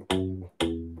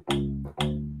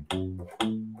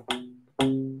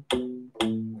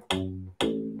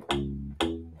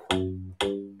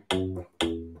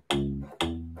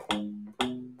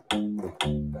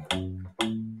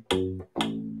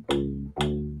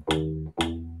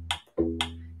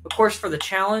 Of course, for the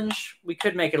challenge, we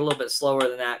could make it a little bit slower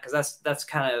than that because that's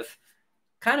kind of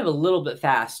a little bit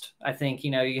fast. I think,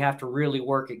 you have to really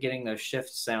work at getting those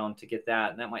shifts sound to get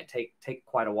that, and that might take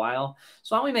quite a while.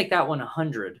 So why don't we make that one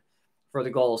 100 for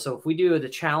the goal? So if we do the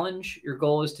challenge, your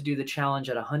goal is to do the challenge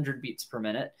at 100 beats per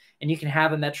minute, and you can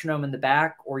have a metronome in the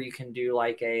back, or you can do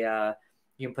like you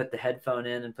can put the headphone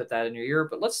in and put that in your ear.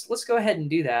 But let's go ahead and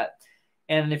do that.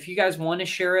 And if you guys want to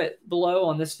share it below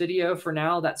on this video for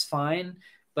now, that's fine.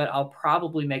 But I'll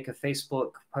probably make a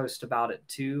Facebook post about it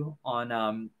too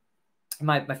on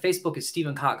my Facebook is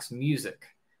Stephen Cox Music.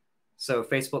 So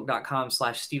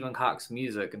facebook.com/Stephen Cox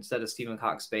Music instead of Stephen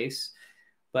Cox Bass.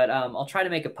 But I'll try to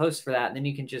make a post for that. And then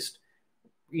you can just,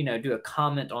 do a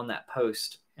comment on that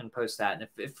post and post that. And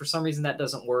if for some reason that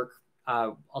doesn't work,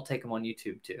 I'll take them on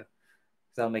YouTube too,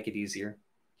 because that'll make it easier.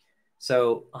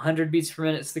 So 100 beats per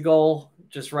minute is the goal,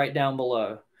 just right down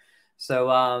below.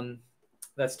 So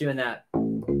that's doing that.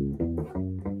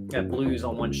 Got blues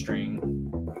on one string.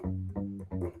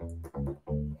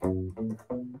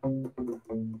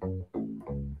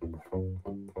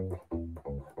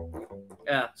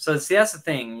 Yeah. So see, that's the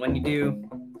thing. When you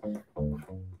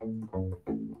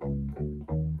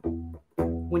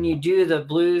do the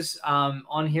blues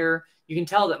on here, you can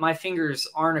tell that my fingers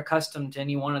aren't accustomed to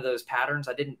any one of those patterns.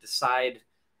 I didn't decide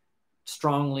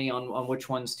strongly on which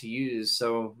ones to use,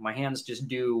 so my hands just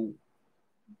do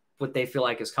what they feel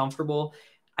like is comfortable.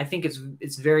 I think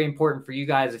it's very important for you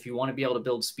guys, if you want to be able to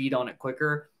build speed on it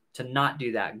quicker, to not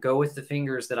do that. Go with the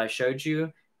fingers that I showed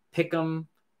you, pick them,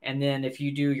 and then if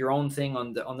you do your own thing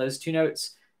on those two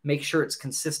notes, make sure it's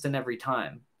consistent every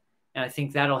time. And I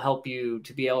think that'll help you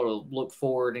to be able to look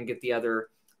forward and get the other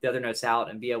notes out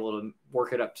and be able to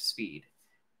work it up to speed.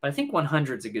 But I think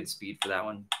 100 is a good speed for that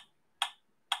one.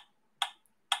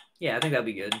 Yeah, I think that'll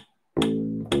be good.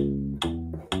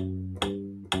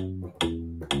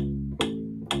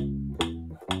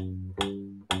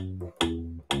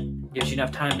 Gives you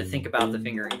enough time to think about the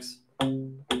fingerings.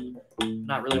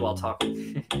 Not really while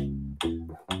talking.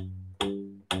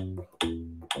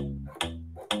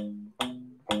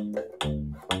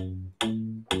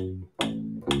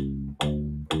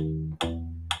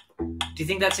 Do you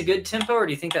think that's a good tempo, or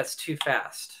do you think that's too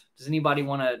fast? Does anybody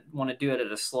want to do it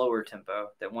at a slower tempo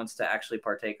that wants to actually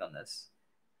partake on this?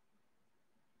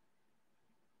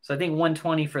 So I think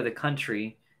 120 for the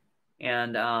country,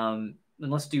 and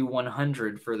let's do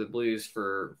 100 for the blues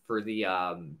for the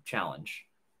challenge.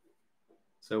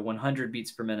 So 100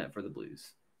 beats per minute for the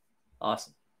blues.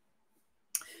 Awesome.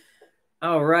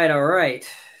 All right.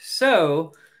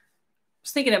 So I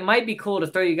was thinking it might be cool to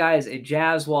throw you guys a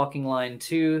jazz walking line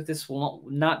too. This will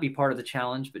not be part of the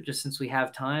challenge, but just since we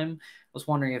have time, I was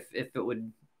wondering if it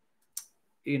would,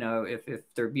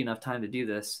 if there'd be enough time to do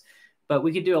this. But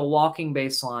we could do a walking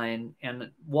bass line,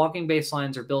 and walking bass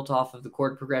lines are built off of the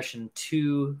chord progression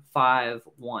 2, 5,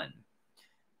 1.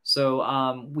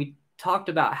 So we talked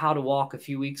about how to walk a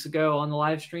few weeks ago on the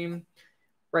live stream.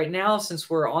 Right now,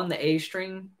 since we're on the A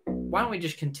string, why don't we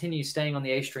just continue staying on the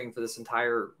A string for this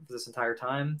entire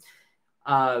time?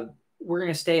 We're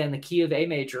going to stay in the key of A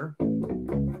major,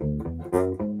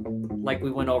 like we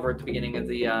went over at the beginning of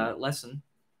the lesson.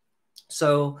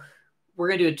 So we're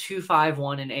going to do a 2, 5,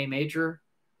 1 in A major.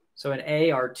 So in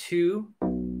A, our 2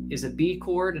 is a B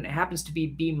chord, and it happens to be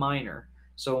B minor.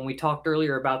 So when we talked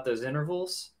earlier about those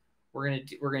intervals, we're going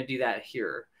to do that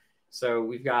here. So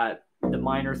we've got the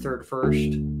minor third first,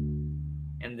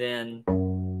 and then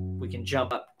we can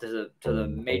jump up to the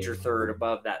major third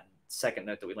above that second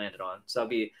note that we landed on. So that'll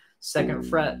be 2nd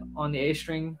fret on the A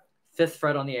string, 5th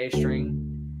fret on the A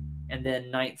string, and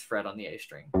then 9th fret on the A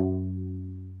string.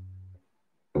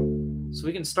 So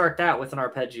we can start that with an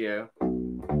arpeggio.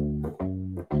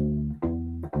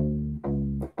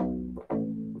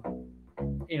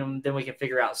 Then we can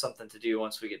figure out something to do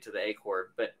once we get to the A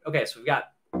chord. But okay, so we've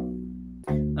got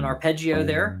an arpeggio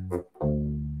there.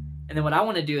 And then what I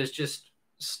want to do is just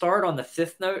start on the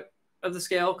 5th note of the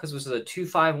scale, because this is a 2,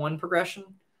 5, 1 progression.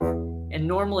 And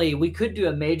normally we could do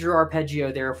a major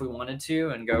arpeggio there if we wanted to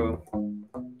and go,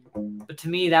 but to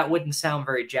me that wouldn't sound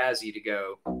very jazzy to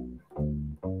go.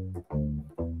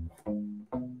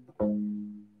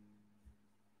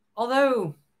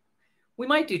 Although we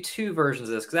might do 2 versions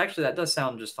of this, because actually that does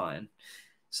sound just fine.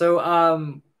 So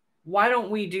why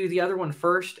don't we do the other one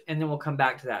first, and then we'll come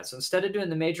back to that. So instead of doing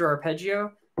the major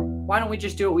arpeggio, why don't we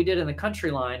just do what we did in the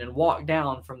country line and walk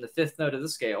down from the 5th note of the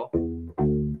scale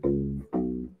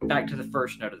back to the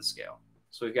 1st note of the scale.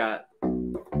 So we've got,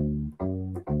 and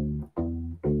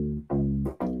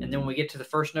then when we get to the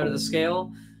 1st note of the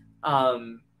scale,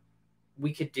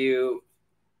 we could do,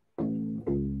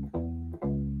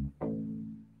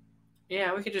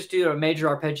 we could just do a major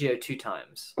arpeggio 2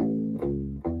 times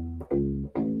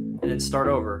and then start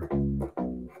over.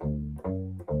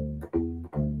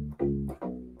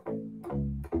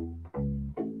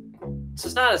 So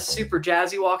it's not a super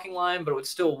jazzy walking line, but it would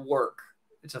still work.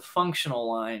 It's a functional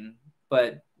line,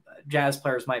 but jazz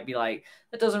players might be like,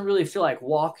 that doesn't really feel like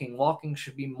walking. Walking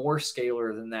should be more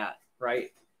scalar than that, right?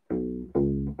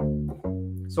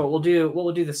 So what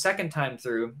we'll do the second time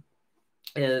through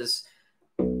is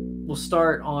we'll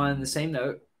start on the same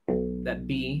note, that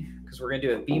B, because we're going to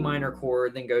do a B minor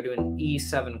chord, then go to an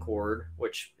E7 chord,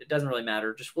 which it doesn't really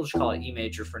matter. We'll just call it E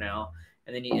major for now.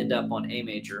 And then you end up on A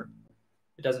major.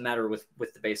 It doesn't matter with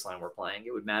the bass line we're playing.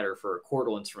 It would matter for a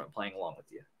chordal instrument playing along with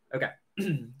you. Okay.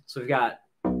 So we've got,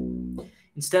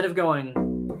 instead of going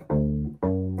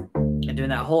and doing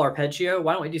that whole arpeggio,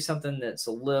 why don't we do something that's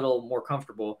a little more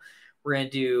comfortable? We're going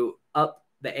to do up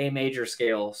the A major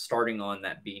scale starting on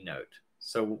that B note.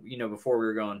 So, before we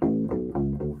were going,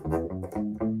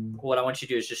 what I want you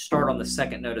to do is just start on the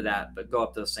 2nd note of that, but go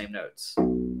up those same notes.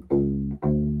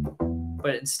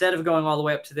 But instead of going all the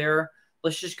way up to there,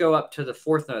 let's just go up to the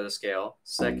fourth note of the scale.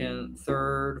 Second,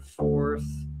 third, fourth,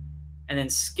 and then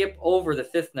skip over the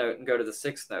fifth note and go to the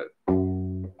sixth note.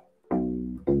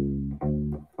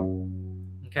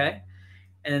 Okay?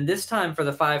 And then this time for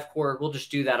the 5 chord, we'll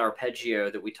just do that arpeggio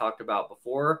that we talked about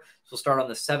before. So we'll start on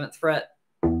the 7th fret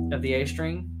of the A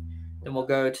string. Then we'll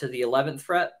go to the 11th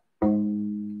fret.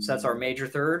 So that's our major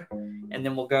third. And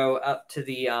then we'll go up to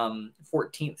the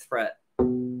 14th fret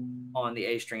on the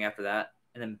A string after that.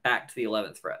 And then back to the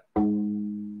 11th fret.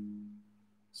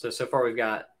 So far we've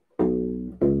got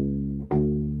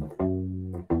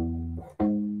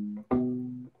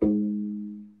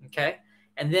okay.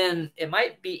 And then it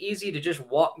might be easy to just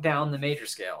walk down the major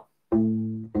scale.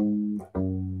 And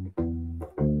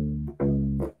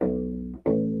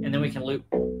then we can loop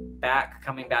back,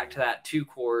 coming back to that 2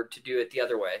 chord to do it the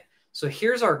other way. So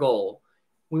here's our goal.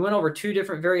 We went over 2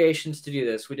 different variations to do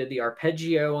this. We did the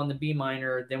arpeggio on the B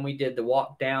minor, then we did the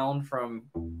walk down from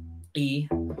E,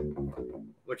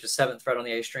 which is 7th fret on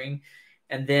the A string.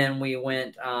 And then we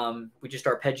went, we just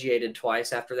arpeggiated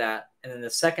twice after that. And then the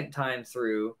second time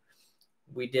through,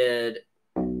 we did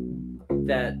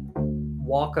that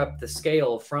walk up the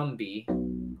scale from B,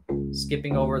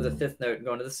 skipping over the 5th note and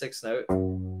going to the 6th note.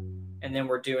 And then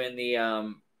we're doing the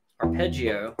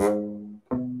arpeggio,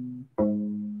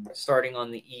 starting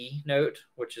on the E note,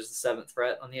 which is the 7th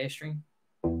fret on the A string.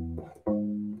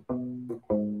 And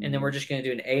then we're just going to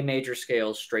do an A major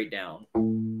scale straight down.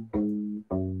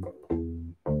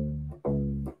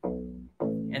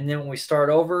 And then when we start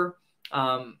over,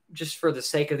 just for the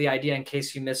sake of the idea, in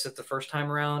case you missed it the first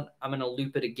time around, I'm going to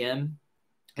loop it again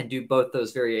and do both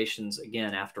those variations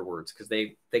again afterwards, because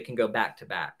they can go back to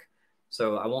back.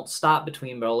 So I won't stop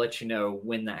between, but I'll let you know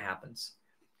when that happens.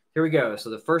 Here we go. So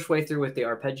the first way through with the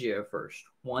arpeggio first.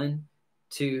 1,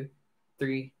 2,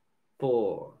 3,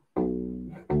 4.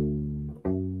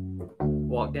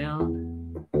 Walk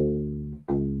down.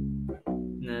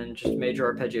 And then just major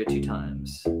arpeggio 2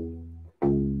 times.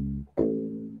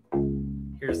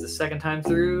 Here's the second time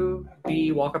through.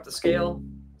 B, walk up the scale.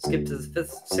 Skip to the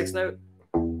 5th, 6th note.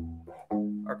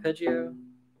 Arpeggio.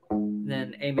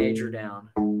 Then A major down.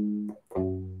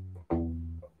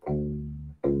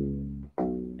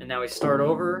 And now we start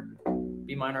over.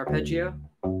 B minor arpeggio.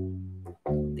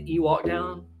 The E walk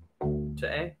down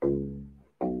to A.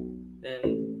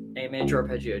 Then A major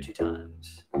arpeggio 2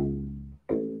 times.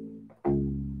 Then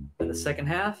the second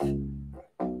half.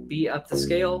 B up the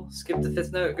scale, skip the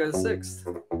 5th note, go to the 6th.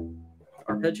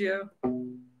 Arpeggio.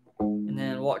 And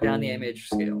then walk down the A major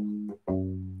scale.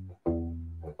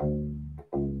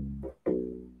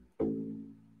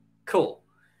 Cool.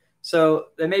 So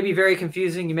that may be very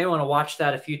confusing. You may want to watch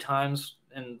that a few times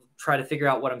and try to figure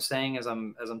out what I'm saying as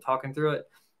I'm talking through it,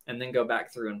 and then go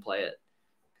back through and play it,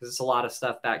 because it's a lot of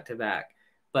stuff back to back.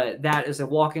 But that is a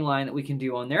walking line that we can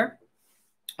do on there.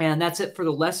 And that's it for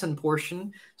the lesson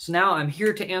portion. So now I'm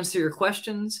here to answer your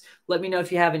questions. Let me know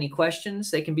if you have any questions.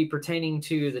 They can be pertaining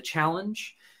to the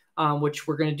challenge, which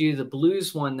we're going to do the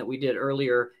blues one that we did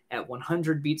earlier at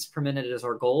 100 beats per minute as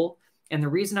our goal. And the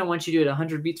reason I want you to do it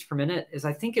 100 beats per minute is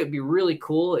I think it would be really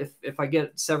cool if I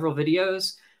get several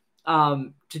videos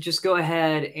to just go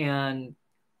ahead and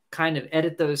kind of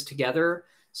edit those together.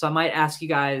 So I might ask you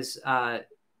guys,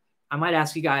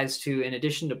 to, in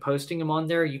addition to posting them on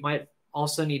there, you might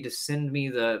also need to send me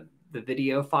the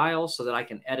video file so that I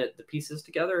can edit the pieces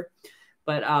together.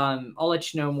 But I'll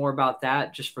let you know more about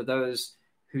that just for those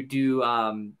who do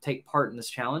take part in this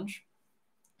challenge.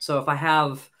 So if I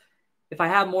have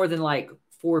more than like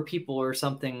 4 people or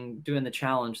something doing the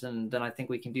challenge, then I think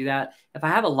we can do that. If I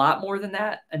have a lot more than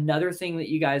that, another thing that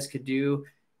you guys could do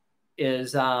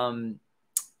is,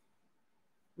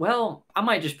 well, I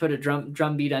might just put a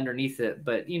drum beat underneath it.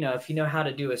 But, if you know how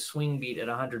to do a swing beat at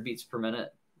 100 beats per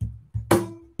minute,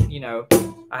 I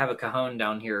have a cajon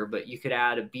down here, but you could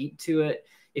add a beat to it.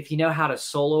 If you know how to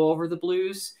solo over the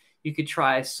blues, you could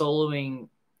try soloing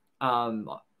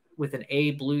with an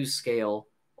A blues scale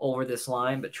over this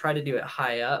line, but try to do it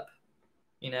high up,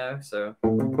 so.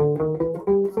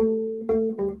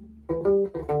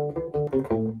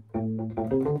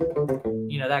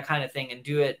 That kind of thing, and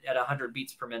do it at 100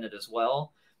 beats per minute as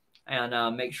well,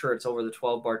 and make sure it's over the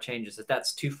 12 bar changes. If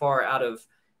that's too far out of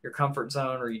your comfort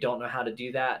zone or you don't know how to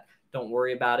do that, don't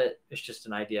worry about it. It's just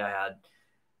an idea I had.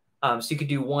 So you could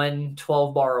do 1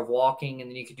 12 bar of walking,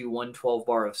 and then you could do 1 12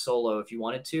 bar of solo if you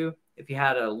wanted to. If you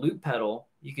had a loop pedal,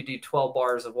 you could do 12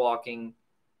 bars of walking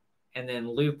and then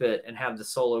loop it and have the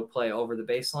solo play over the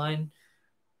bass line.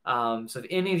 So if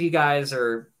any of you guys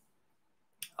are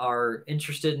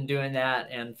interested in doing that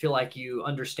and feel like you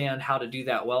understand how to do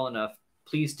that well enough,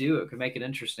 please do. It could make it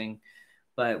interesting.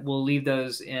 but we'll leave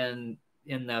those in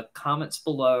the comments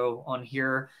below on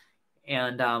here.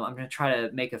 And I'm going to try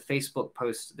to make a Facebook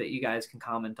post that you guys can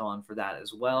comment on for that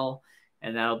as well.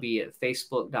 And that'll be at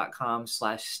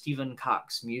facebook.com/Stephen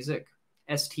Cox Music,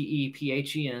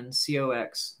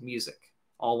 STEPHENCOX Music,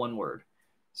 all one word.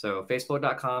 So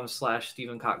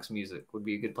facebook.com/Stephen Cox Music would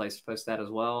be a good place to post that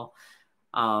as well.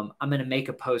 I'm going to make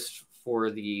a post for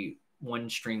the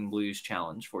One String Blues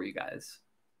Challenge for you guys.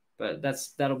 But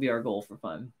that'll be our goal for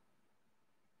fun.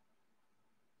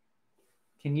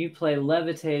 Can you play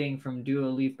Levitating from Dua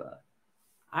Lipa?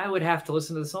 I would have to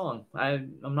listen to the song.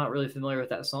 I'm not really familiar with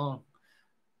that song.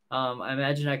 I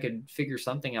imagine I could figure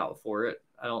something out for it.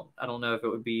 I don't know if it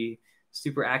would be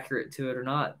super accurate to it or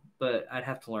not, but I'd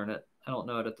have to learn it. I don't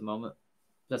know it at the moment.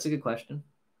 That's a good question.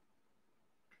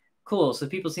 Cool. So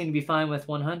people seem to be fine with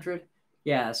 100.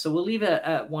 Yeah. So we'll leave it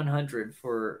at 100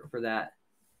 for that.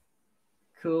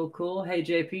 Cool. Hey,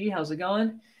 JP, how's it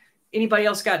going? Anybody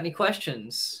else got any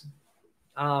questions?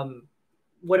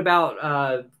 What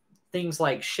about things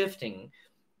like shifting?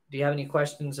 Do you have any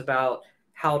questions about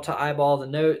how to eyeball the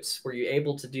notes? Were you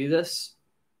able to do this?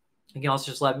 You can also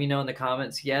just let me know in the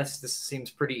comments. Yes, this seems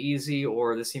pretty easy,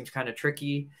 or this seems kind of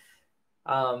tricky.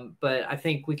 But I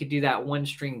think we could do that One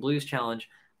String Blues Challenge.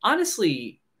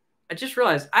 Honestly, I just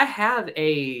realized I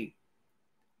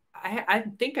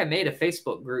think I made a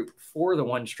Facebook group for the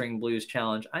One String Blues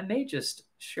Challenge. I may just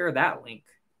share that link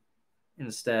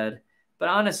instead. But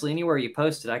honestly, anywhere you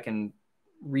post it, I can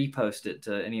repost it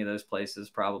to any of those places.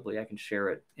 Probably I can share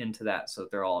it into that so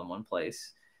that they're all in one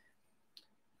place.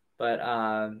 But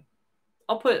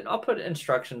I'll put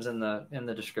instructions in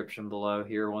the description below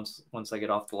here once I get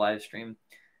off the live stream.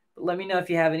 But let me know if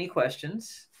you have any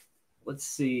questions. Let's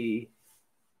see.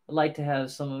 I'd like to have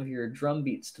some of your drum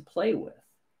beats to play with.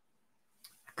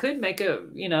 I could make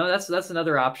that's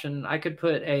another option. I could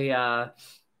put a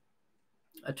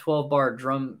 12-bar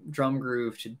drum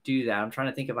groove to do that. I'm trying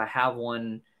to think if I have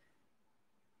one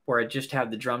where I just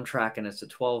have the drum track and it's a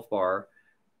 12-bar.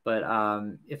 But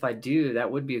if I do,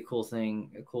 that would be a cool thing.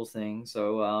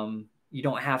 So you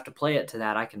don't have to play it to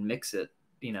that. I can mix it.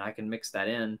 I can mix that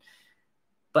in.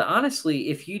 But honestly,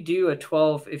 if you do a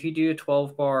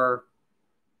 12-bar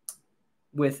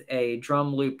with a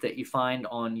drum loop that you find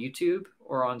on YouTube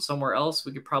or on somewhere else,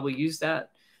 we could probably use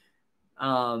that.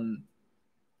 I'm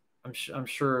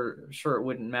sure it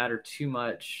wouldn't matter too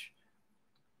much.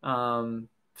 So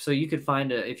you could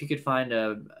find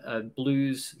a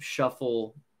blues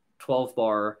shuffle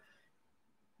 12-bar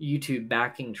YouTube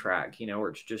backing track, where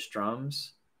it's just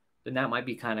drums, then that might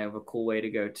be kind of a cool way to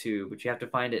go too. But you have to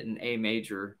find it in A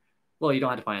major. Well, you don't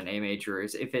have to find an A major.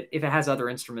 If it has other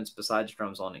instruments besides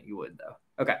drums on it, you would though.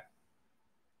 Okay.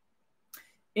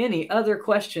 Any other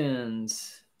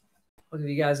questions? I'll give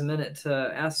you guys a minute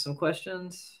to ask some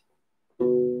questions.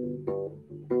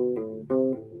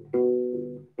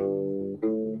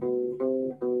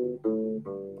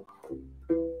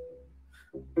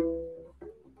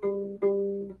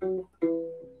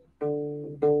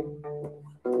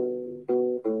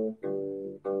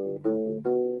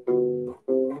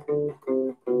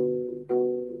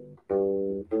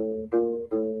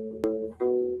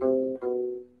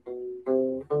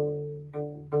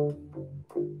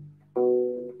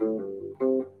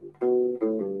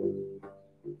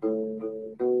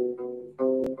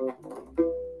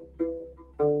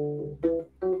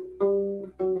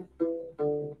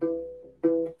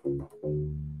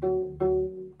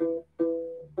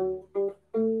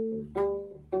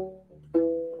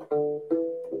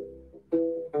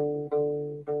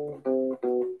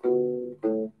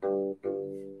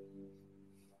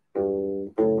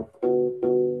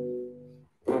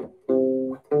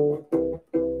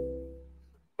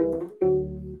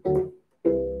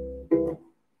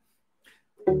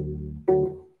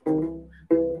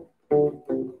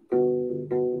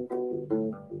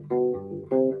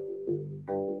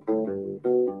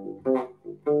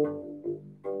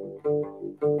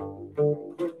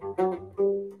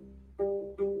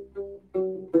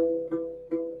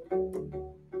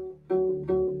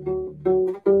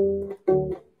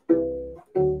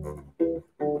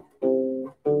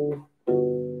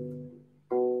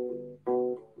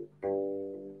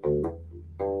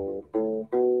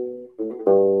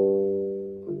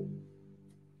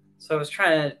 So I was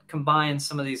trying to combine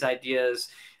some of these ideas.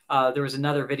 There was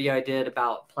another video I did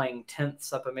about playing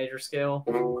tenths up a major scale.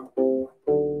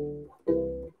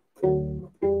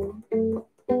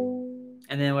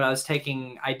 And then when I was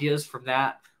taking ideas from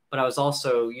that, but I was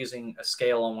also using a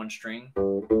scale on one string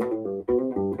to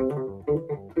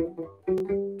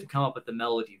come up with the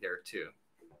melody there too.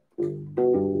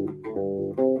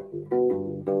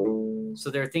 So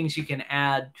there are things you can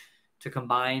add to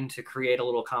combine to create a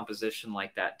little composition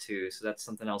like that too. So that's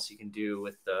something else you can do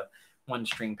with the one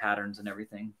string patterns and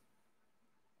everything.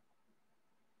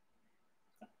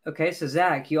 Okay, so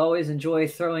Zach, you always enjoy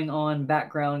throwing on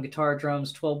background guitar,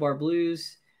 drums, 12-bar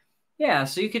blues. Yeah,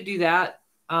 so you could do that.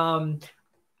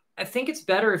 I think it's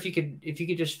better if you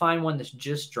could just find one that's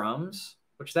just drums,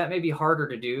 which that may be harder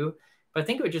to do. But I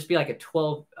think it would just be like a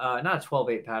 12, not a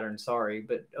 12/8 pattern, sorry,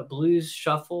 but a blues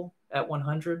shuffle at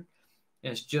 100,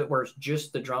 and it's just where it's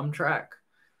just the drum track.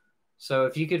 So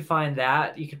if you could find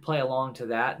that, you could play along to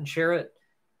that and share it.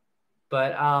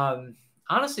 But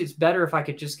honestly, it's better if I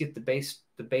could just get the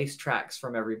bass tracks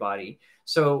from everybody.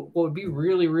 So what would be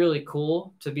really, really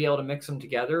cool to be able to mix them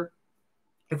together,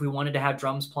 if we wanted to have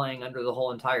drums playing under the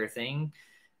whole entire thing,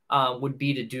 would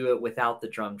be to do it without the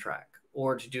drum track,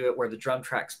 or to do it where the drum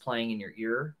track's playing in your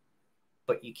ear,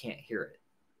 but you can't hear it.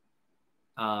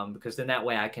 Because then that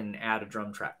way I can add a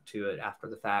drum track to it after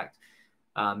the fact.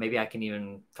 Maybe I can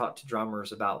even talk to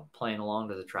drummers about playing along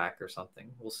to the track or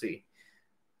something. We'll see.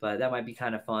 But that might be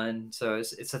kind of fun. So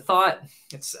it's a thought.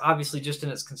 It's obviously just in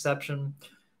its conception,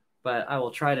 but I will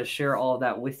try to share all of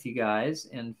that with you guys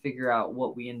and figure out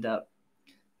what we end up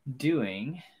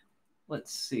doing.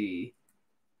 Let's see.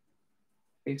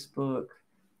 Facebook.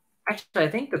 Actually, I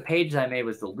think the page I made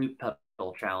was the loop pedal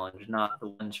challenge, not the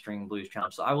one string blues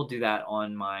challenge. So I will do that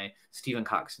on my Stephen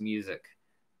Cox Music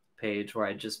page, where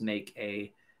I just make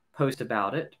a post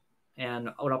about it.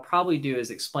 And what I'll probably do is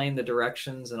explain the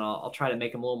directions, and I'll try to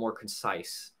make them a little more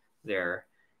concise there.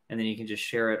 And then you can just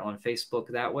share it on Facebook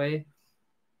that way.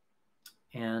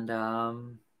 And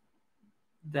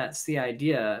that's the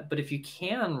idea. But if you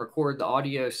can record the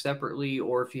audio separately,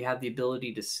 or if you have the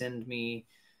ability to send me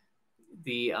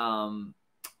the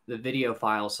video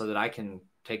file so that I can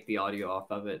take the audio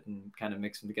off of it and kind of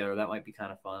mix them together, that might be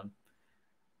kind of fun.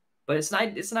 But it's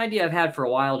an idea I've had for a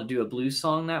while to do a blues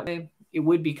song that way. It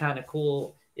would be kind of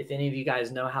cool if any of you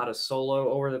guys know how to solo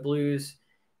over the blues.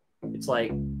 It's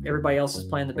like everybody else is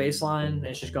playing the bass line, and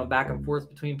it's just going back and forth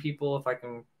between people. If I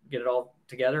can get it all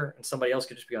together, and somebody else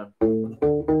could just be on.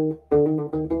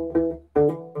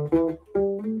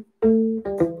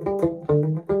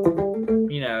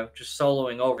 You know, just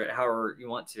soloing over it however you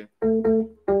want to.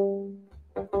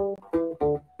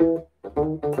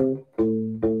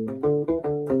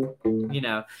 You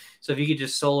know, so if you could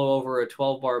just solo over a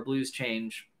 12-bar blues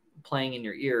change playing in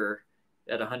your ear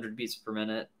at 100 beats per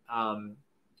minute,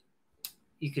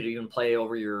 you could even play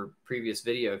over your previous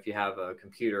video if you have a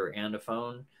computer and a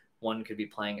phone. One could be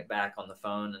playing it back on the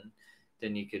phone, and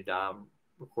then you could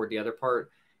record the other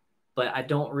part. But I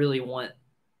don't really want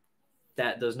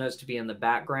those notes to be in the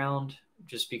background,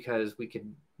 just because we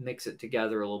could mix it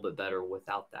together a little bit better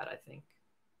without that, I think.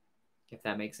 If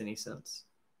that makes any sense.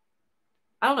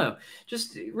 I don't know.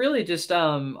 Just really just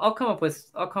I'll come up with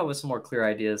some more clear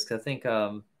ideas, because I think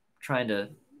trying to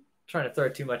throw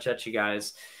too much at you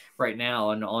guys right now,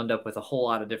 and I'll end up with a whole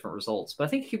lot of different results. But I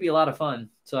think it could be a lot of fun.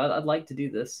 So I'd like to do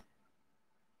this.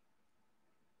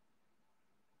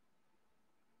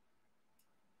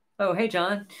 Oh, hey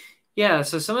John. Yeah,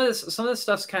 so some of this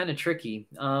stuff's kind of tricky.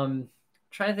 Trying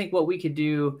to think what we could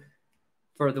do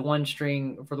for the one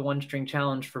string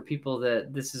challenge for people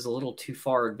that this is a little too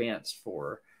far advanced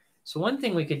for. So one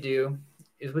thing we could do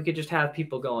is we could just have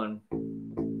people going.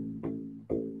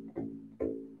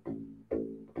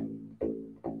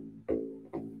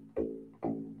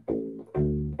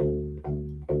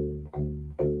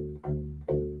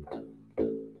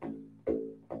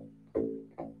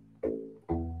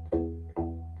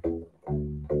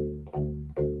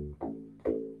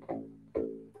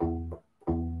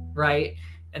 Right,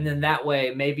 and then that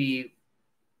way maybe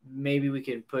we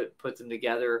can put them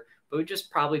together, but we'd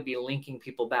just probably be linking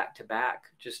people back to back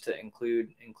just to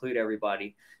include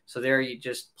everybody. So there you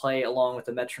just play along with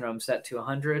the metronome set to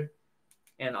 100,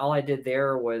 and all I did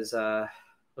there was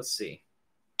let's see,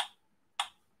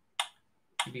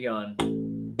 you'd be on.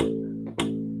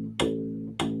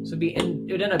 So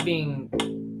it would end up being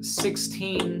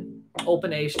 16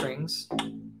 open A strings.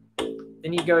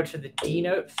 Then you go to the D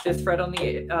note, 5th fret on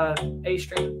the A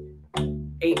string,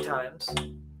 8 times.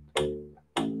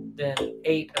 Then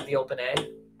 8 of the open A.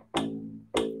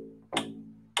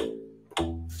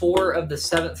 4 of the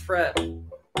 7th fret,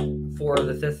 4 of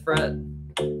the 5th fret,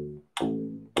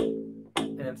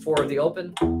 and then 4 of the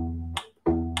open.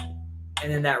 And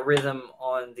then that rhythm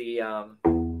on the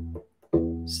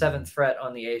 7th fret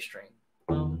on the A string.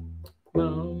 Boom,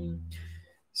 boom.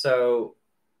 So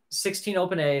 16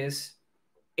 open A's,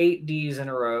 8 D's in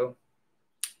a row,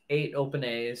 8 open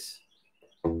A's,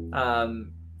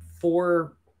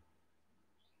 4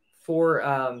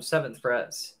 4 seventh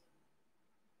frets,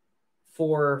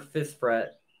 4 fifth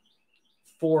fret,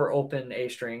 4 open A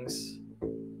strings,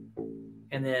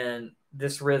 and then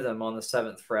this rhythm on the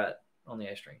 7th fret on the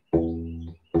A string.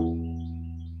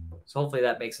 So hopefully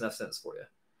that makes enough sense for you.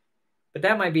 But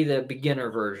that might be the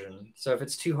beginner version. So if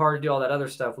it's too hard to do all that other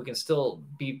stuff, we can still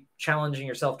be challenging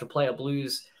yourself to play a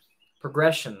blues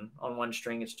progression on one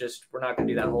string. It's just we're not going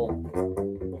to do that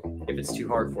whole if it's too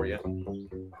hard for you.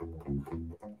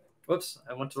 Whoops,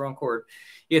 I went to the wrong chord.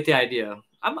 You get the idea.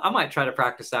 I might try to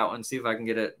practice that one, see if I can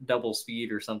get it double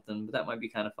speed or something, but that might be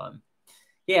kind of fun.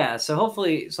 Yeah, so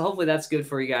hopefully that's good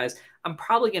for you guys. I'm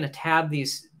probably going to tab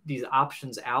these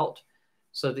options out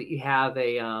so that you have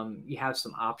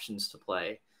some options to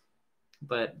play.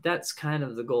 But that's kind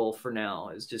of the goal for now,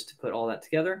 is just to put all that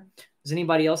together. Does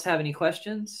anybody else have any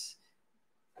questions?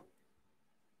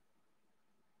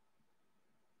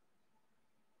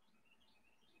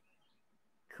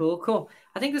 Cool.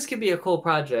 I think this could be a cool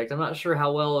project. I'm not sure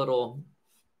how well it'll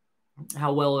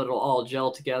all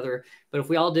gel together, but if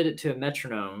we all did it to a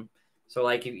metronome, so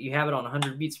like if you have it on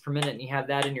 100 beats per minute and you have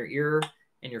that in your ear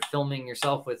and you're filming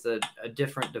yourself with a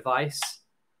different device.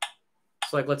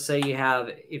 So like let's say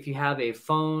if you have a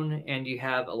phone and you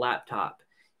have a laptop,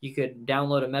 you could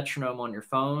download a metronome on your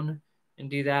phone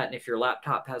and do that. And if your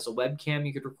laptop has a webcam,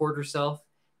 you could record yourself.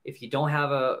 If you don't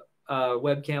have a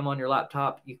webcam on your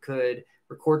laptop, you could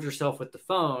record yourself with the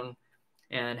phone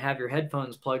and have your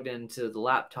headphones plugged into the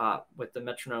laptop with the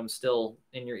metronome still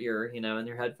in your ear, in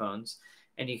your headphones,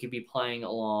 and you could be playing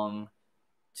along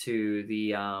to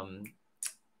the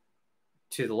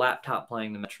laptop,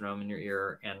 playing the metronome in your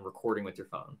ear and recording with your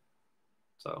phone.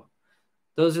 So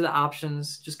those are the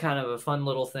options. Just kind of a fun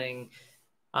little thing.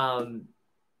 I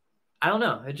don't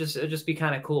know. It'd just be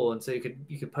kind of cool, and so you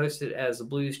could post it as a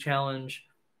blues challenge,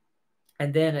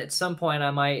 and then at some point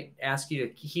I might ask you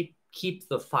to keep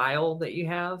the file that you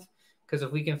have, because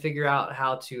if we can figure out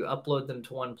how to upload them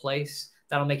to one place,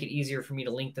 that'll make it easier for me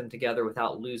to link them together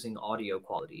without losing audio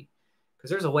quality. Because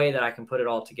there's a way that I can put it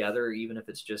all together, even if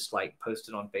it's just like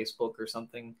posted on Facebook or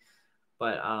something.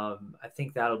 But I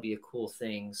think that'll be a cool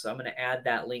thing. So I'm going to add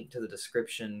that link to the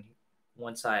description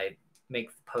once I make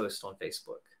the post on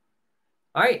Facebook.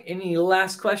 All right. Any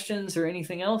last questions or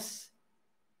anything else?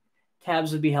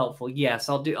 Tabs would be helpful. Yes,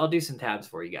 I'll do some tabs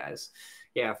for you guys.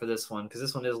 Yeah, for this one, because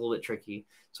this one is a little bit tricky.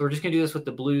 So we're just going to do this with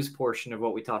the blues portion of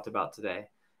what we talked about today.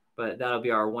 But that'll be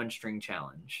our one string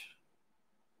challenge.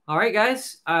 All right,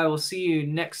 guys. I will see you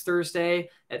next Thursday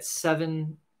at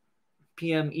 7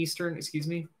 p.m. Eastern,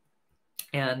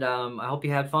 And I hope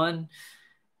you had fun.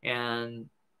 And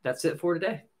that's it for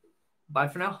today. Bye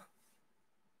for now.